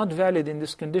 this is not valid in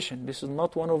this condition. This is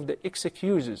not one of the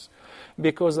excuses.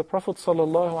 Because the Prophet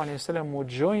ﷺ would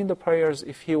join the prayers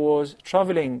if he was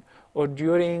traveling or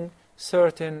during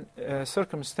certain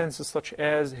circumstances such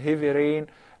as heavy rain,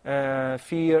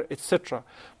 fear, etc.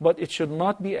 But it should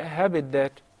not be a habit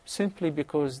that simply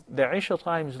because the Isha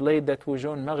time is late that we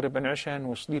join Maghrib and Isha and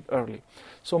we sleep early.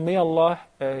 So may Allah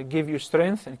give you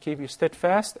strength and keep you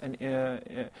steadfast and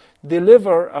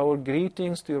deliver our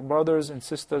greetings to your brothers and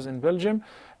sisters in Belgium,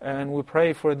 and we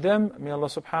pray for them. May Allah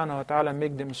subhanahu wa ta'ala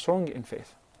make them strong in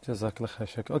faith. Jazakallah khair,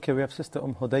 Sheikh. Okay, we have Sister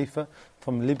Hudayfa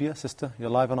from Libya. Sister, you're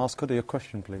live on Ask Huda. Your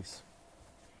question, please.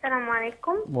 Assalamu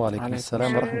alaikum. Wa alaikum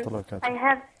assalam wa rahmatullahi wa barakatuh. I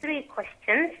have 3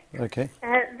 questions. Okay.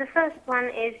 The first one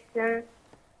is,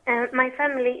 my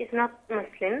family is not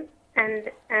Muslim, and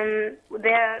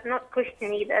they are not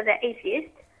Christian either, they're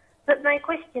atheist. But my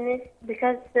question is,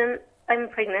 because I'm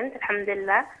pregnant,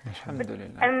 alhamdulillah. Alhamdulillah.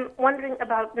 But I'm wondering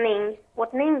about names,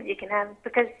 what names you can have,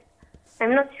 because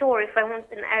I'm not sure if I want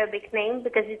an Arabic name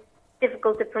because it's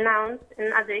difficult to pronounce and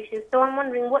other issues. So I'm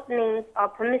wondering what names are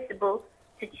permissible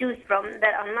to choose from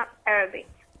that are not Arabic.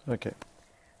 Okay.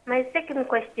 My second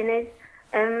question is,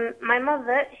 my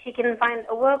mother, she can find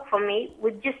a work for me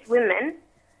with just women.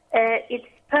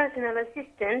 It's personal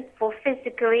assistant for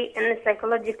physically and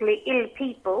psychologically ill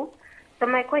people. So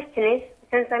my question is,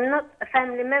 since I'm not a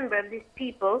family member of these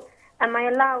people, am I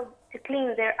allowed to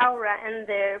clean their aura and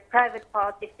their private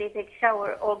parts if they take shower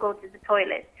or go to the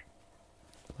toilet?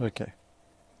 Okay.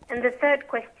 And the third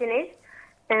question is,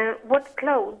 what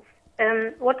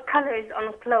colors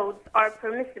on clothes are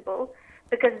permissible?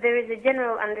 Because there is a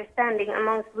general understanding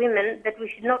amongst women that we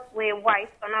should not wear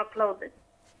white on our clothes.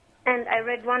 And I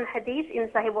read one hadith in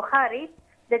Sahih Bukhari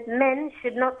that men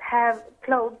should not have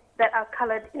clothes that are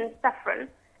colored in saffron.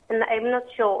 And I'm not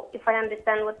sure if I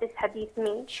understand what this hadith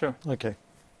means. Sure. Okay.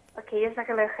 Okay,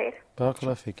 jazakallah khair.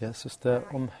 Barakallah fiqh. Sister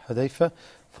Hudayfa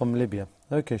from Libya.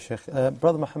 Okay, Sheikh.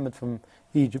 Brother Muhammad from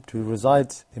Egypt, who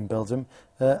resides in Belgium,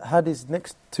 had his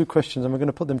next two questions, and we're going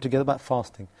to put them together about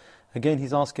fasting. Again,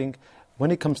 he's asking,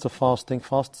 when it comes to fasting,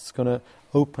 fast is going to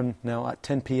open now at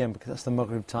 10 p.m. because that's the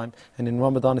Maghrib time. And in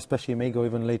Ramadan especially, it may go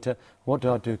even later. What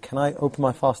do I do? Can I open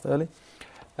my fast early?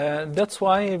 That's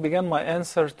why I began my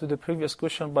answer to the previous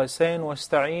question by saying,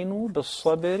 وَاسْتَعِينُوا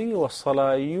بِالصَّبْرِ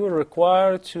وَالصَّلَاةِ. You are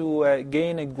required to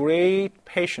gain a great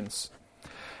patience.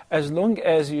 As long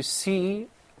as you see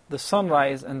the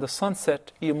sunrise and the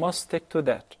sunset, you must stick to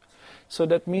that. So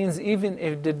that means even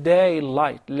if the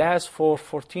daylight lasts for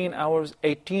 14 hours,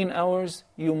 18 hours,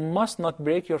 you must not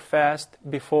break your fast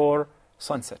before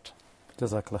sunset.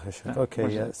 Jazakallah khair.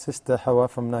 Okay, Sister Hawa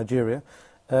from Nigeria.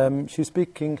 She's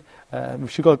speaking,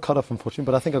 she got cut off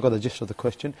unfortunately, but I think I got the gist of the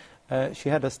question. She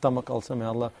had a stomach ulcer, may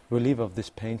Allah relieve her of this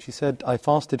pain. She said, I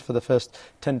fasted for the first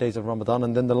 10 days of Ramadan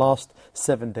and then the last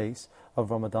 7 days of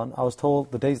Ramadan. I was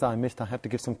told the days that I missed I had to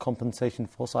give some compensation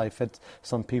for, so I fed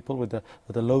some people with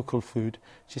the local food.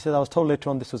 She said, I was told later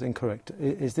on this was incorrect.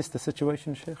 Is this the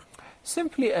situation, Sheikh?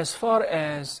 Simply as far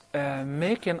as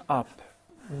making up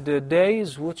the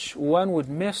days which one would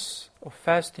miss of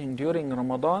fasting during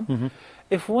Ramadan,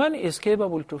 if one is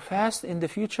capable to fast in the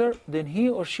future, then he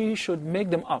or she should make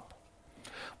them up.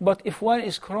 But if one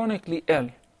is chronically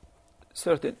ill,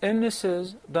 certain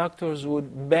illnesses, doctors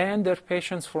would ban their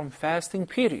patients from fasting,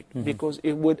 period, because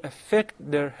it would affect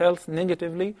their health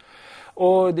negatively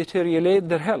or deteriorate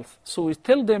their health. So we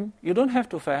tell them, you don't have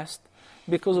to fast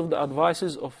because of the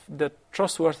advices of the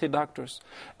trustworthy doctors.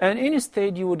 And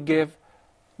instead you would give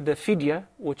the fidya,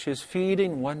 which is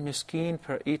feeding one miskin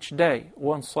per each day,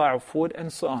 1 sa' of food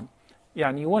and so on,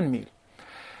 yani 1 meal.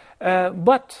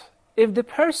 But if the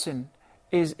person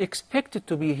is expected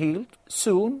to be healed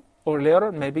soon or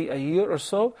later, maybe a year or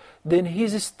so, then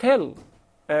he's still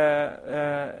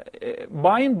by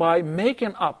and by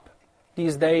making up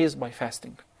these days by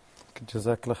fasting.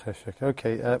 Jazakallah khair, Sheikh.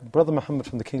 Okay, Brother Muhammad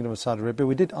from the Kingdom of Saudi Arabia,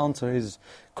 we did answer his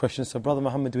questions. So Brother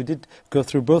Muhammad, we did go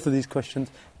through both of these questions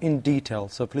in detail.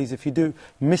 So please, if you do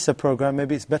miss a program,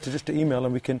 maybe it's better just to email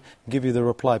and we can give you the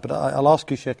reply. But I'll ask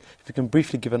you, Sheikh, if you can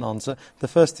briefly give an answer. The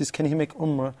first is, can he make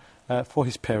umrah for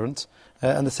his parents?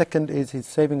 And the second is, he's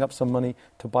saving up some money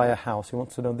to buy a house. He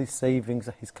wants to know these savings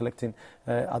that he's collecting,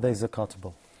 are they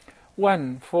zakatable?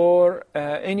 One, for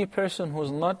any person who's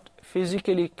not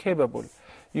physically capable,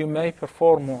 you may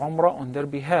perform Umrah on their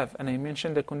behalf. And I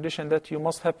mentioned the condition that you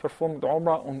must have performed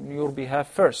Umrah on your behalf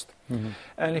first.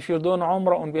 And if you're doing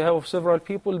Umrah on behalf of several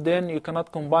people, then you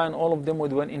cannot combine all of them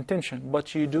with one intention.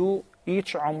 But you do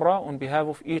each Umrah on behalf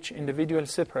of each individual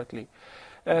separately.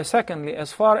 Secondly,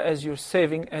 as far as your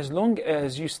saving, as long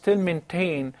as you still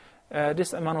maintain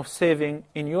this amount of saving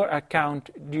in your account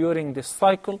during this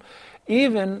cycle,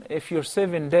 even if you're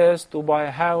 7 days to buy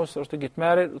a house or to get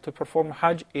married or to perform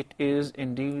Hajj, it is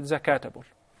indeed zakatable.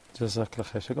 Jazakallah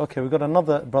khair. Okay, we've got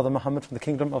another Brother Muhammad from the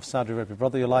Kingdom of Saudi Arabia.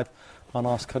 Brother, you're live on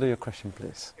Ask Huda. Your question,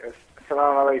 please. Yes.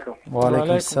 Assalamu alaikum. Wa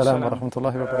alaikum assalam wa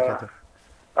rahmatullahi wa barakatuh.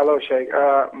 Hello, Sheikh.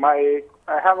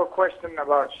 I have a question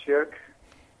about shirk.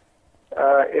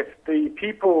 If the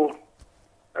people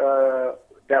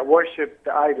that worship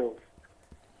the idols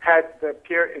had the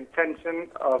pure intention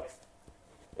of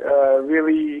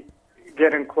really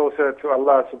getting closer to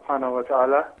Allah subhanahu wa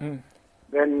ta'ala,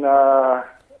 then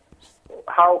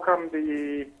how come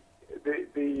the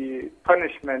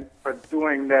punishment for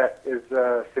doing that is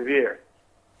severe?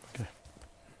 Okay.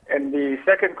 And the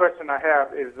second question I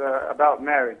have is about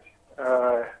marriage.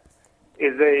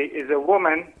 Is a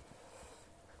woman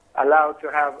allowed to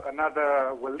have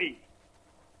another wali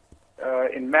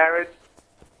in marriage?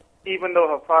 even though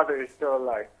her father is still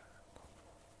alive.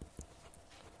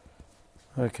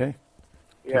 Okay.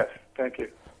 Yes, thank you.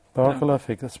 Barakallah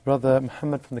fiqh. That's Brother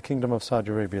Muhammad from the Kingdom of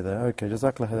Saudi Arabia there. Okay,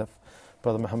 Jazakallah khair,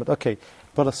 Brother Muhammad. Okay,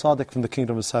 Brother Sadiq from the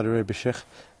Kingdom of Saudi Arabia, Sheikh,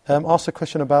 asked a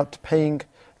question about paying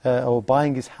or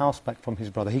buying his house back from his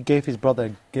brother. He gave his brother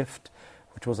a gift,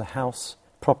 which was a house,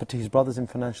 property. His brother's in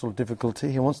financial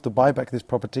difficulty. He wants to buy back this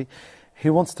property. He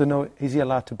wants to know, is he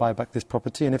allowed to buy back this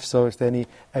property? And if so, is there any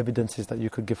evidences that you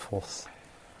could give forth?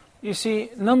 You see,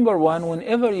 number one,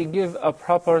 whenever you give a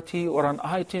property or an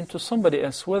item to somebody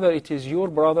else, whether it is your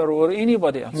brother or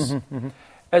anybody else,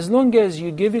 as long as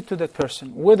you give it to that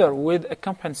person, whether with a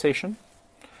compensation,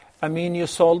 I mean you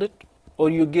sold it,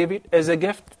 or you give it as a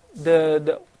gift,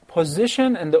 the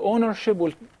possession and the ownership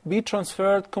will be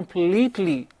transferred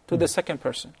completely to the second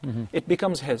person. It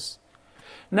becomes his.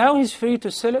 Now he's free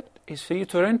to sell it, he's free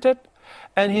to rent it,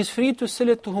 and he's free to sell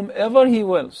it to whomever he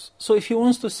wills. So if he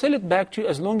wants to sell it back to you,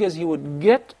 as long as he would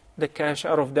get the cash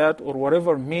out of that or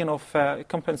whatever mean of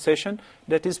compensation,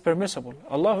 that is permissible.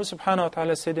 Allah subhanahu wa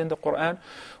ta'ala said in the Quran,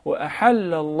 وَأَحَلَّ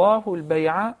اللَّهُ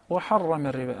الْبَيْعَ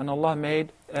وَحَرَّمَ الرِّبَى. And Allah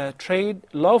made trade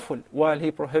lawful while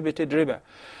He prohibited riba.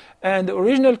 And the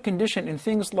original condition in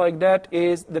things like that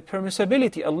is the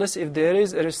permissibility, unless if there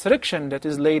is a restriction that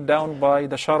is laid down by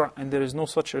the Shara, and there is no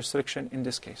such restriction in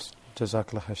this case.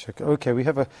 Jazakallah khair. Okay, we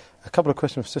have a couple of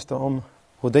questions from Sister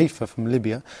Hudayfa from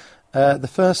Libya. The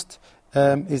first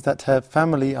is that her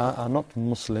family are not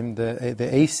Muslim, they're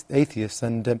atheists,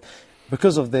 and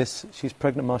because of this, she's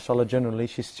pregnant, mashallah, generally.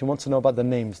 She wants to know about the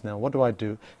names now. What do I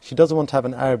do? She doesn't want to have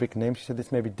an Arabic name. She said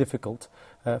this may be difficult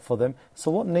for them. So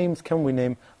what names can we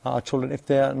name our children if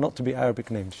they are not to be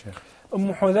Arabic names, Sheikh?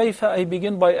 Hudayfa, I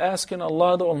begin by asking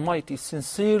Allah the Almighty,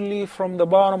 sincerely from the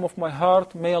bottom of my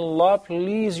heart, may Allah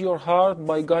please your heart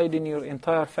by guiding your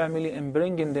entire family and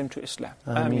bringing them to Islam.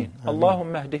 Ameen.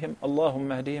 Allahumma hdihim,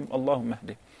 Allahumma hdihim, Allahumma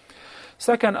hdihim.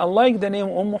 Second, I like the name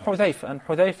Hudayfa, and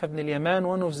Hudayfa ibn al-Yaman,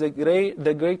 one of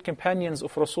the great companions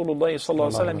of Rasulullah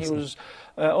sallallahu alaihi wasallam. He was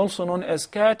also known as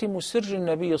Katimu Sirri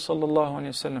Nabi sallallahu alaihi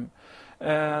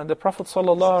wasallam. The Prophet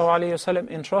sallallahu alaihi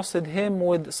wasallam entrusted him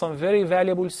with some very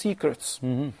valuable secrets.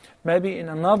 Maybe in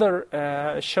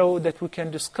another show that we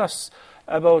can discuss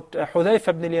about Hudayfa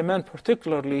ibn al-Yaman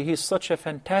particularly. He's such a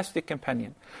fantastic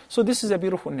companion. So this is a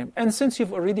beautiful name. And since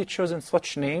you've already chosen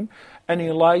such name, and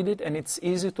you liked it, and it's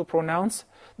easy to pronounce,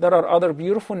 there are other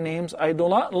beautiful names. I do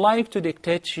not like to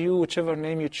dictate to you whichever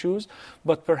name you choose,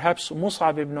 but perhaps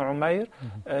Mus'ab ibn Umair.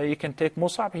 You can take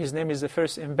Mus'ab. His name is the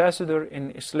first ambassador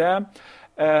in Islam.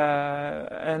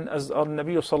 And as our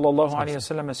Nabi sallallahu alayhi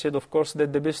wasallam said, of course,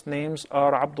 that the best names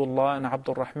are Abdullah and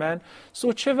Abdul Rahman. So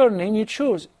whichever name you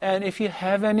choose. And if you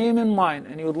have a name in mind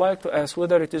and you would like to ask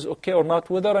whether it is okay or not,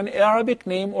 whether an Arabic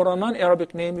name or a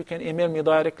non-Arabic name, you can email me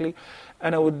directly,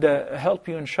 and I would help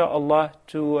you, inshaAllah,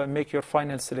 to make your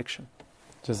final selection.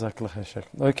 Jazakallah khair, Shaykh.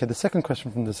 Okay, the second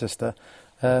question from the sister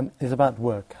is about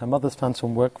work. Her mother's found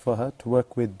some work for her to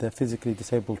work with physically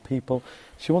disabled people.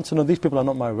 She wants to know, these people are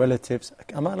not my relatives.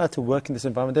 Am I allowed to work in this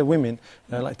environment? They're women.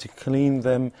 I like to clean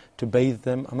them, to bathe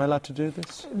them. Am I allowed to do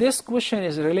this? This question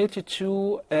is related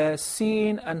to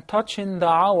seeing and touching the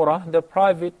awra, the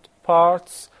private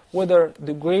parts, whether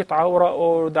the great awra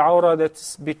or the awra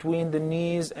that's between the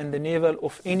knees and the navel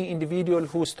of any individual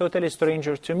who is totally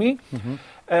stranger to me.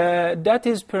 That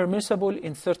is permissible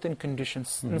in certain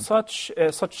conditions, in such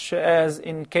as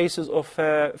in cases of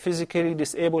physically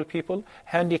disabled people,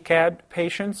 handicapped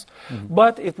patients,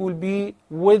 but it will be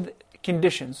with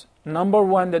conditions. Number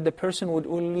one, that the person would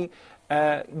only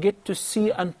get to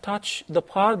see and touch the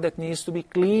part that needs to be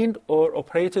cleaned or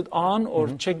operated on or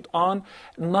checked on,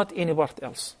 not any part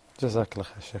else. Jazakallah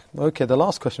khair, Shaykh. Okay, the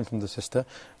last question from the sister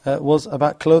was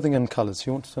about clothing and colours. She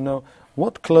wants to know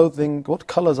what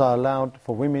colours are allowed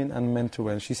for women and men to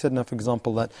wear. She said now, for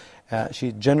example, that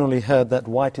she generally heard that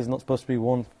white is not supposed to be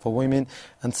worn for women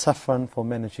and saffron for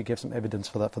men, and she gave some evidence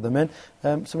for that for the men.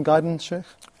 Some guidance, Shaykh?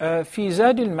 في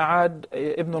زاد المعاد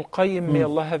Ibn al-Qayyim, may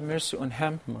Allah have mercy on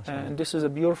him, and this is a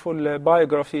beautiful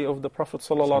biography of the Prophet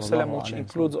ﷺ, which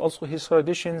includes also his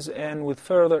traditions, and with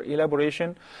further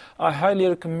elaboration. I highly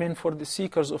recommend for the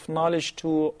seekers of knowledge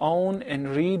to own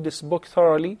and read this book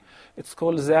thoroughly. It's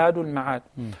called Zadul Ma'ad.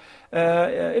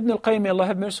 Ibn al-Qayyim, may Allah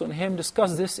have mercy on him,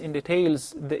 discussed this in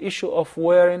details, the issue of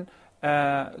wearing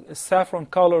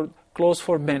saffron-colored clothes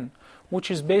for men,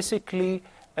 which is basically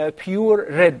pure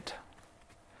red,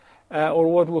 or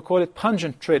what we call it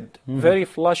pungent red, very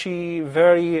flushy,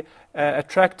 very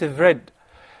attractive red.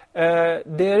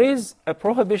 There is a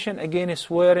prohibition against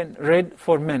wearing red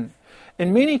for men.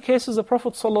 In many cases, the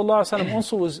Prophet ﷺ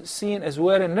also was seen as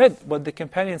wearing red, but the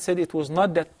companion said it was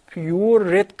not that pure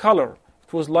red color.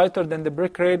 It was lighter than the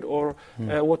brick red, or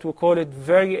what we call it,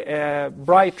 very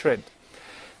bright red.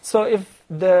 So if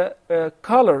the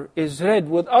color is red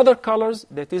with other colors,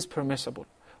 that is permissible.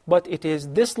 But it is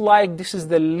disliked, this is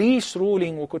the least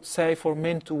ruling we could say for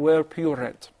men to wear pure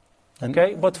red.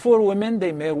 Okay, but for women,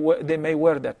 they may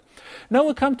wear that. Now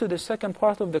we come to the second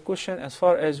part of the question as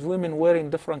far as women wearing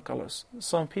different colors.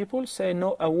 Some people say,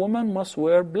 no, a woman must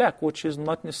wear black, which is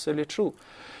not necessarily true.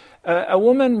 A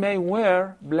woman may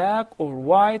wear black or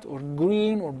white or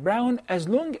green or brown as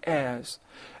long as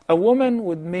the woman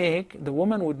would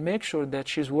make sure that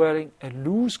she's wearing a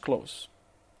loose clothes.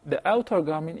 The outer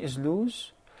garment is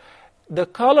loose. The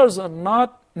colors are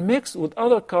not mixed with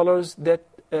other colors that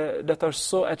are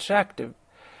so attractive.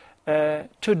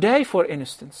 Today, for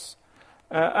instance,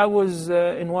 I was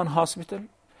in one hospital,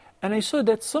 and I saw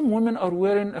that some women are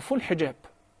wearing a full hijab.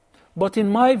 But in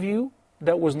my view,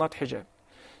 that was not hijab.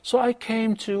 So I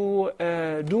came to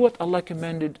do what Allah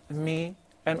commanded me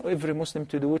and every Muslim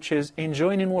to do, which is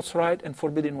enjoining what's right and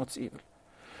forbidding what's evil.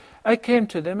 I came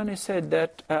to them and I said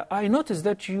that, I noticed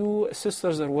that you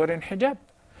sisters are wearing hijab,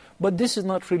 but this is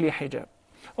not really hijab.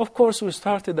 Of course, we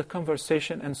started the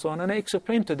conversation and so on, and I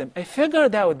explained to them. I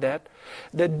figured out that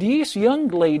these young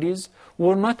ladies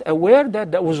were not aware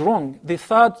that that was wrong. They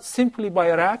thought simply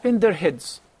by wrapping their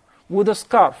heads with a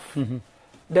scarf,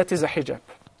 that is a hijab.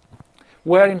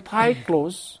 Wearing tight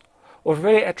clothes or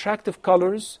very attractive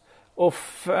colors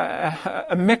of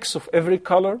a mix of every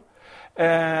color,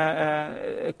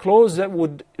 clothes that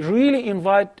would really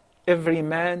invite every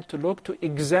man to look, to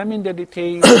examine the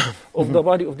details of the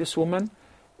body of this woman,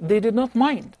 they did not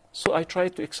mind. So I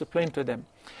tried to explain to them.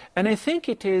 And I think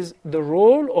it is the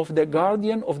role of the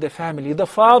guardian of the family, the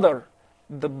father,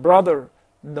 the brother,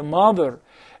 the mother,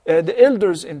 the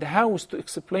elders in the house, to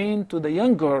explain to the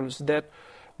young girls that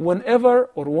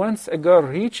whenever or once a girl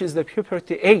reaches the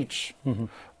puberty age,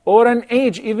 or an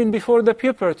age even before the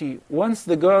puberty, once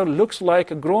the girl looks like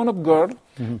a grown-up girl,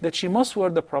 that she must wear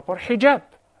the proper hijab.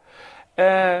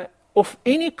 Of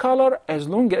any color, as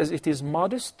long as it is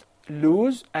modest,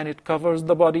 loose, and it covers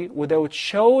the body without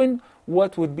showing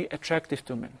what would be attractive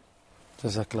to men.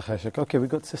 Jazakallah khair, Sheikh. Okay, we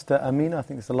got Sister Amina. I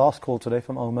think it's the last call today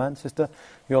from Oman. Sister,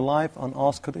 you're live on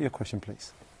Ask Huda. Your question,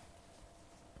 please.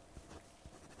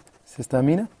 Sister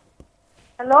Amina?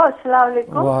 Hello, assalamu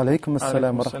alaikum. Wa alaikum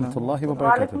assalam wa rahmatullahi wa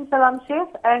Wa barakatuh. alaikum salam,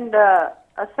 Sheikh, and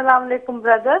assalamu alaikum,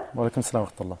 brother. Wa alaikum assalam wa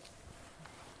rahmatullah.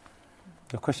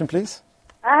 Your question, please.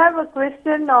 I have a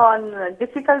question on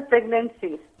difficult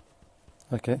pregnancies.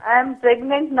 Okay. I am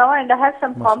pregnant now and I have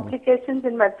some Mashallah. complications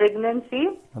in my pregnancy.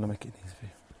 I'll make it easy for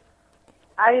you.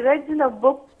 I read in a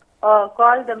book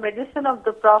called The Medicine of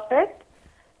the Prophet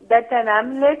that an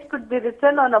amulet could be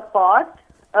written on a pot,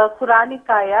 a Quranic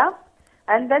ayah,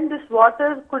 and then this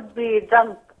water could be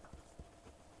drunk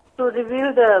to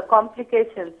reveal the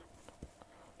complications.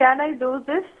 Can I do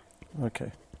this?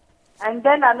 Okay. And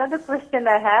then another question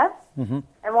I have.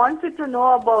 I wanted to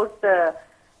know about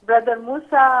Brother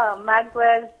Musa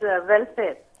Maguire's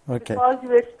welfare. Okay. Because we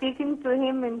were speaking to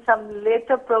him in some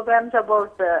later programs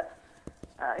about,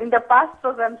 in the past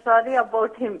program,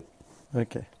 about him.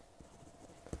 Okay.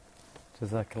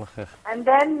 Jazakallah khair. And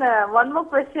then one more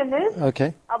question is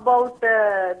Okay. about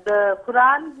the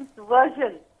Quran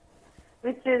version,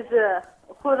 which is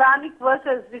Quranic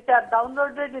verses which are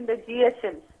downloaded in the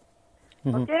GSMs.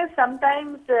 Okay,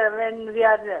 sometimes when we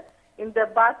are in the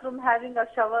bathroom having a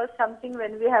shower, something,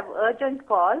 when we have urgent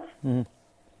calls,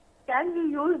 can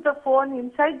we use the phone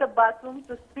inside the bathroom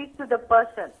to speak to the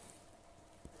person?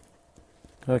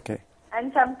 Okay.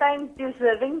 And sometimes these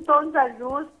ringtones are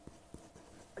used,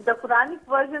 the Quranic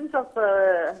versions of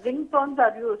ringtones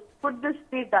are used. Could this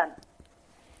be done?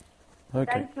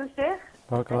 Okay. Thank you, Sheikh.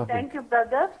 Barakallah And thank you,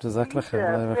 brother. Jazakallah Please,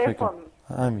 khair. pray for me.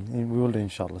 Ameen. We will do,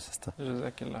 inshallah, sister.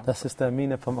 Jazakallah. That's Sister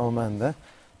Amina from Oman there.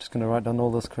 Just going to write down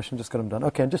all those questions, just got them done.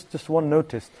 Okay, and just one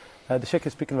notice. The Sheikh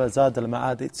is speaking about Zad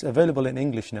al-Ma'ad. It's available in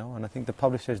English now, and I think the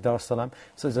publisher is Dar es Salaam.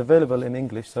 So it's available in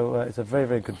English, so it's a very,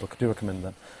 very good book. I do recommend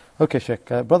that. Okay, Sheikh.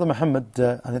 Brother Muhammad,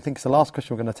 and I think it's the last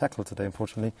question we're going to tackle today,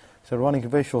 unfortunately. So we're running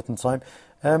very short in time.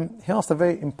 He asked a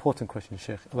very important question,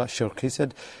 Sheikh, about shirk. He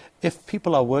said, if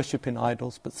people are worshipping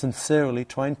idols, but sincerely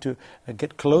trying to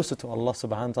get closer to Allah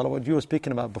subhanahu wa ta'ala, what you were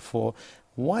speaking about before,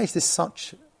 why is this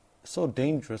so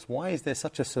dangerous? Why is there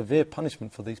such a severe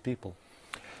punishment for these people?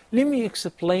 Let me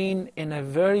explain in a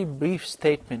very brief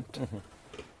statement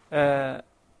the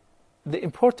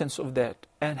importance of that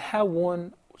and how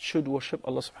one should worship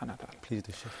Allah subhanahu wa ta'ala. Please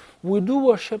do, Sheikh. We do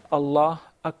worship Allah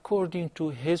according to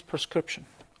His prescription.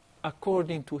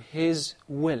 according to His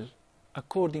will,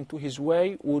 according to His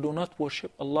way. We do not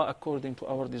worship Allah according to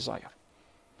our desire.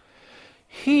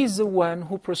 He is the one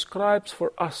who prescribes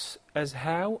for us as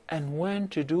how and when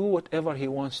to do whatever He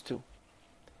wants to.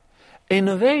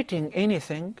 Innovating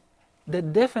anything,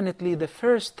 that definitely the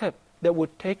first step that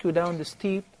would take you down the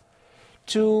steep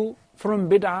from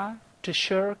bid'ah to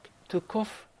shirk to kufr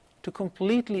to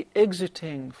completely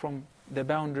exiting from the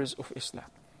boundaries of Islam.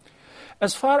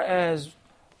 As far as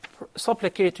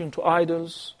supplicating to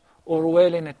idols or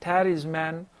wailing a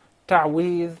talisman,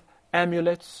 ta'weed,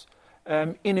 amulets,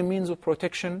 any means of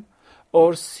protection,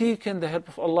 or seeking the help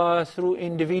of Allah through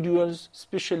individuals,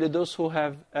 especially those who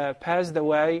have passed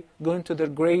away, going to their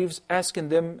graves, asking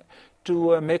them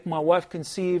to make my wife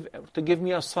conceive, to give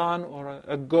me a son or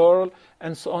a girl,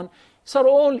 and so on. These are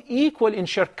all equal in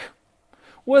shirk.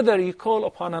 Whether you call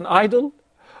upon an idol,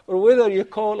 or whether you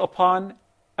call upon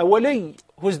a wali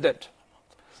who's dead.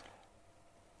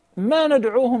 ما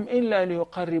ندعوهم إلا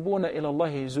ليقربون إلى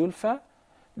الله زلفى.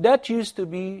 That used to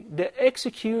be the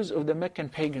excuse of the Meccan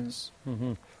pagans.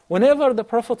 Whenever the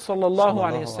Prophet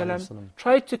ﷺ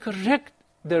tried to correct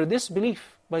their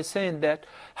disbelief by saying that,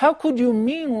 how could you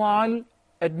meanwhile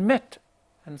admit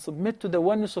and submit to the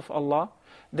oneness of Allah,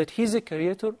 that He's a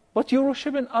creator, but you're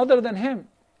worshipping other than Him?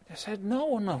 They said, no,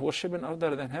 we're not worshipping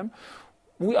other than Him.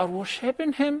 We are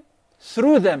worshipping Him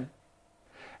through them.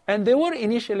 And they were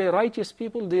initially righteous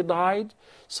people. They died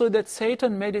so that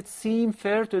Satan made it seem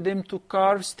fair to them to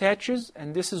carve statues.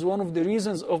 And this is one of the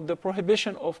reasons of the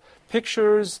prohibition of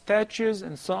pictures, statues,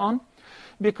 and so on.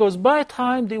 Because by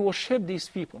time they worship these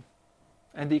people.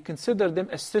 And they consider them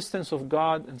assistants of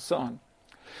God and so on.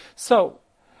 So,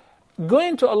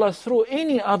 going to Allah through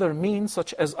any other means,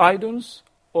 such as idols,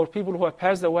 or people who have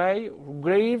passed away, or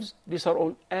graves, these are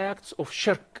all acts of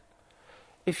shirk.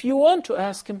 If you want to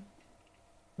ask Him,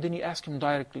 then you ask Him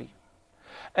directly.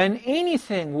 And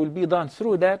anything will be done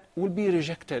through that will be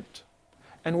rejected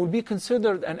and will be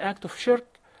considered an act of shirk.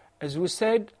 As we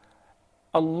said,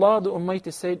 Allah the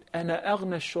Almighty said, أَنَا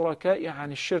أَغْنَى الشُّرَكَاءِ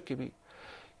عَنِ الشِّرْكِ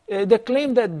بِي. The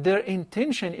claim that their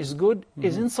intention is good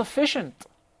is insufficient.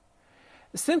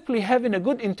 Simply having a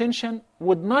good intention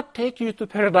would not take you to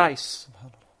paradise.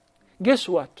 Guess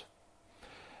what?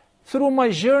 Through my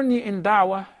journey in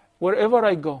da'wah, wherever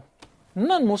I go,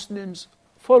 non-Muslims,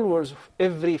 followers of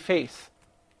every faith,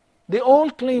 they all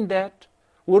claim that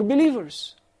we're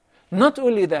believers. Not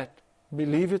only that,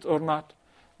 believe it or not,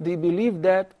 they believe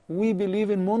that we believe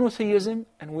in monotheism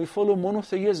and we follow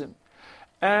monotheism.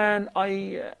 And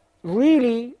I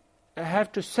really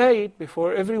have to say it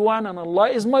before everyone, and Allah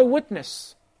is my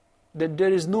witness, that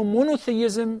there is no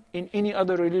monotheism in any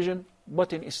other religion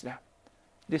but in Islam.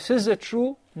 This is a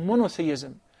true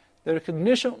monotheism. The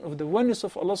recognition of the oneness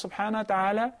of Allah subhanahu wa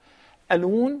ta'ala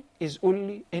alone is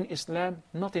only in Islam,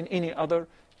 not in any other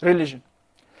religion.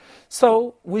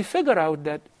 So we figure out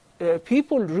that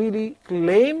people really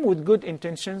claim with good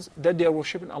intentions that they are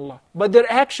worshipping Allah, but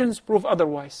their actions prove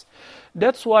otherwise.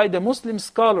 That's why the Muslim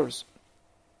scholars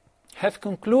have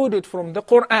concluded from the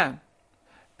Quran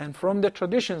and from the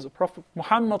traditions of Prophet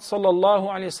Muhammad sallallahu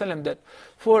alaihi wasallam that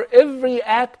for every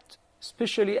act,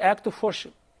 especially act of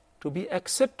worship, to be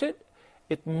accepted,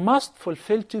 it must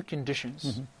fulfill two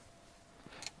conditions.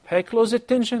 Pay close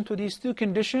attention to these two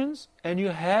conditions, and you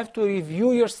have to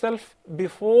review yourself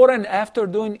before and after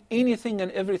doing anything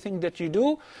and everything that you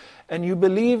do, and you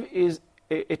believe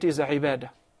it is a ibadah.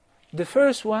 The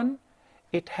first one,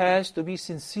 it has to be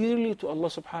sincerely to Allah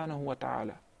subhanahu wa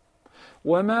ta'ala.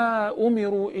 وَمَا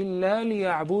أُمِرُوا إِلَّا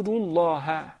لِيَعْبُدُوا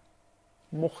اللَّهَ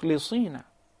مُخْلِصِينَ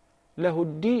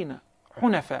لَهُ الدِّينَ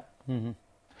حُنَفًا.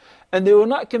 And they were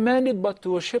not commanded but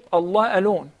to worship Allah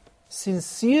alone,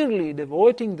 sincerely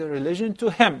devoting the religion to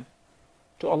Him,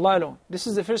 to Allah alone. This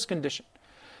is the first condition.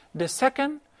 The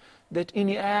second, that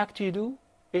any act you do,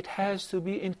 it has to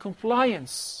be in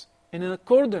compliance, in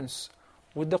accordance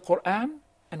with the Quran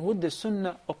and with the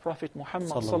Sunnah of Prophet Muhammad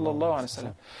sallallahu alaihi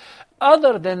wasallam.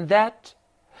 Other than that,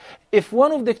 if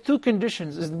one of the two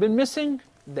conditions has been missing,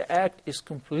 the act is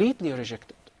completely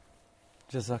rejected.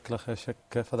 Jazakallah khair,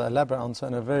 Sheikh, for that elaborate answer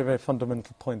and a very, very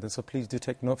fundamental point. So please do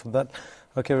take note of that.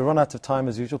 Okay, we run out of time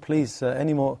as usual. Please,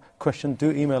 any more questions,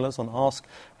 do email us on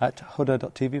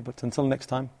ask@huda.tv. But until next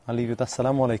time, I'll leave you with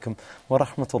Assalamu alaikum wa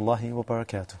rahmatullahi wa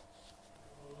barakatuh.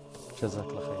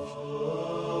 Jazakallah khair.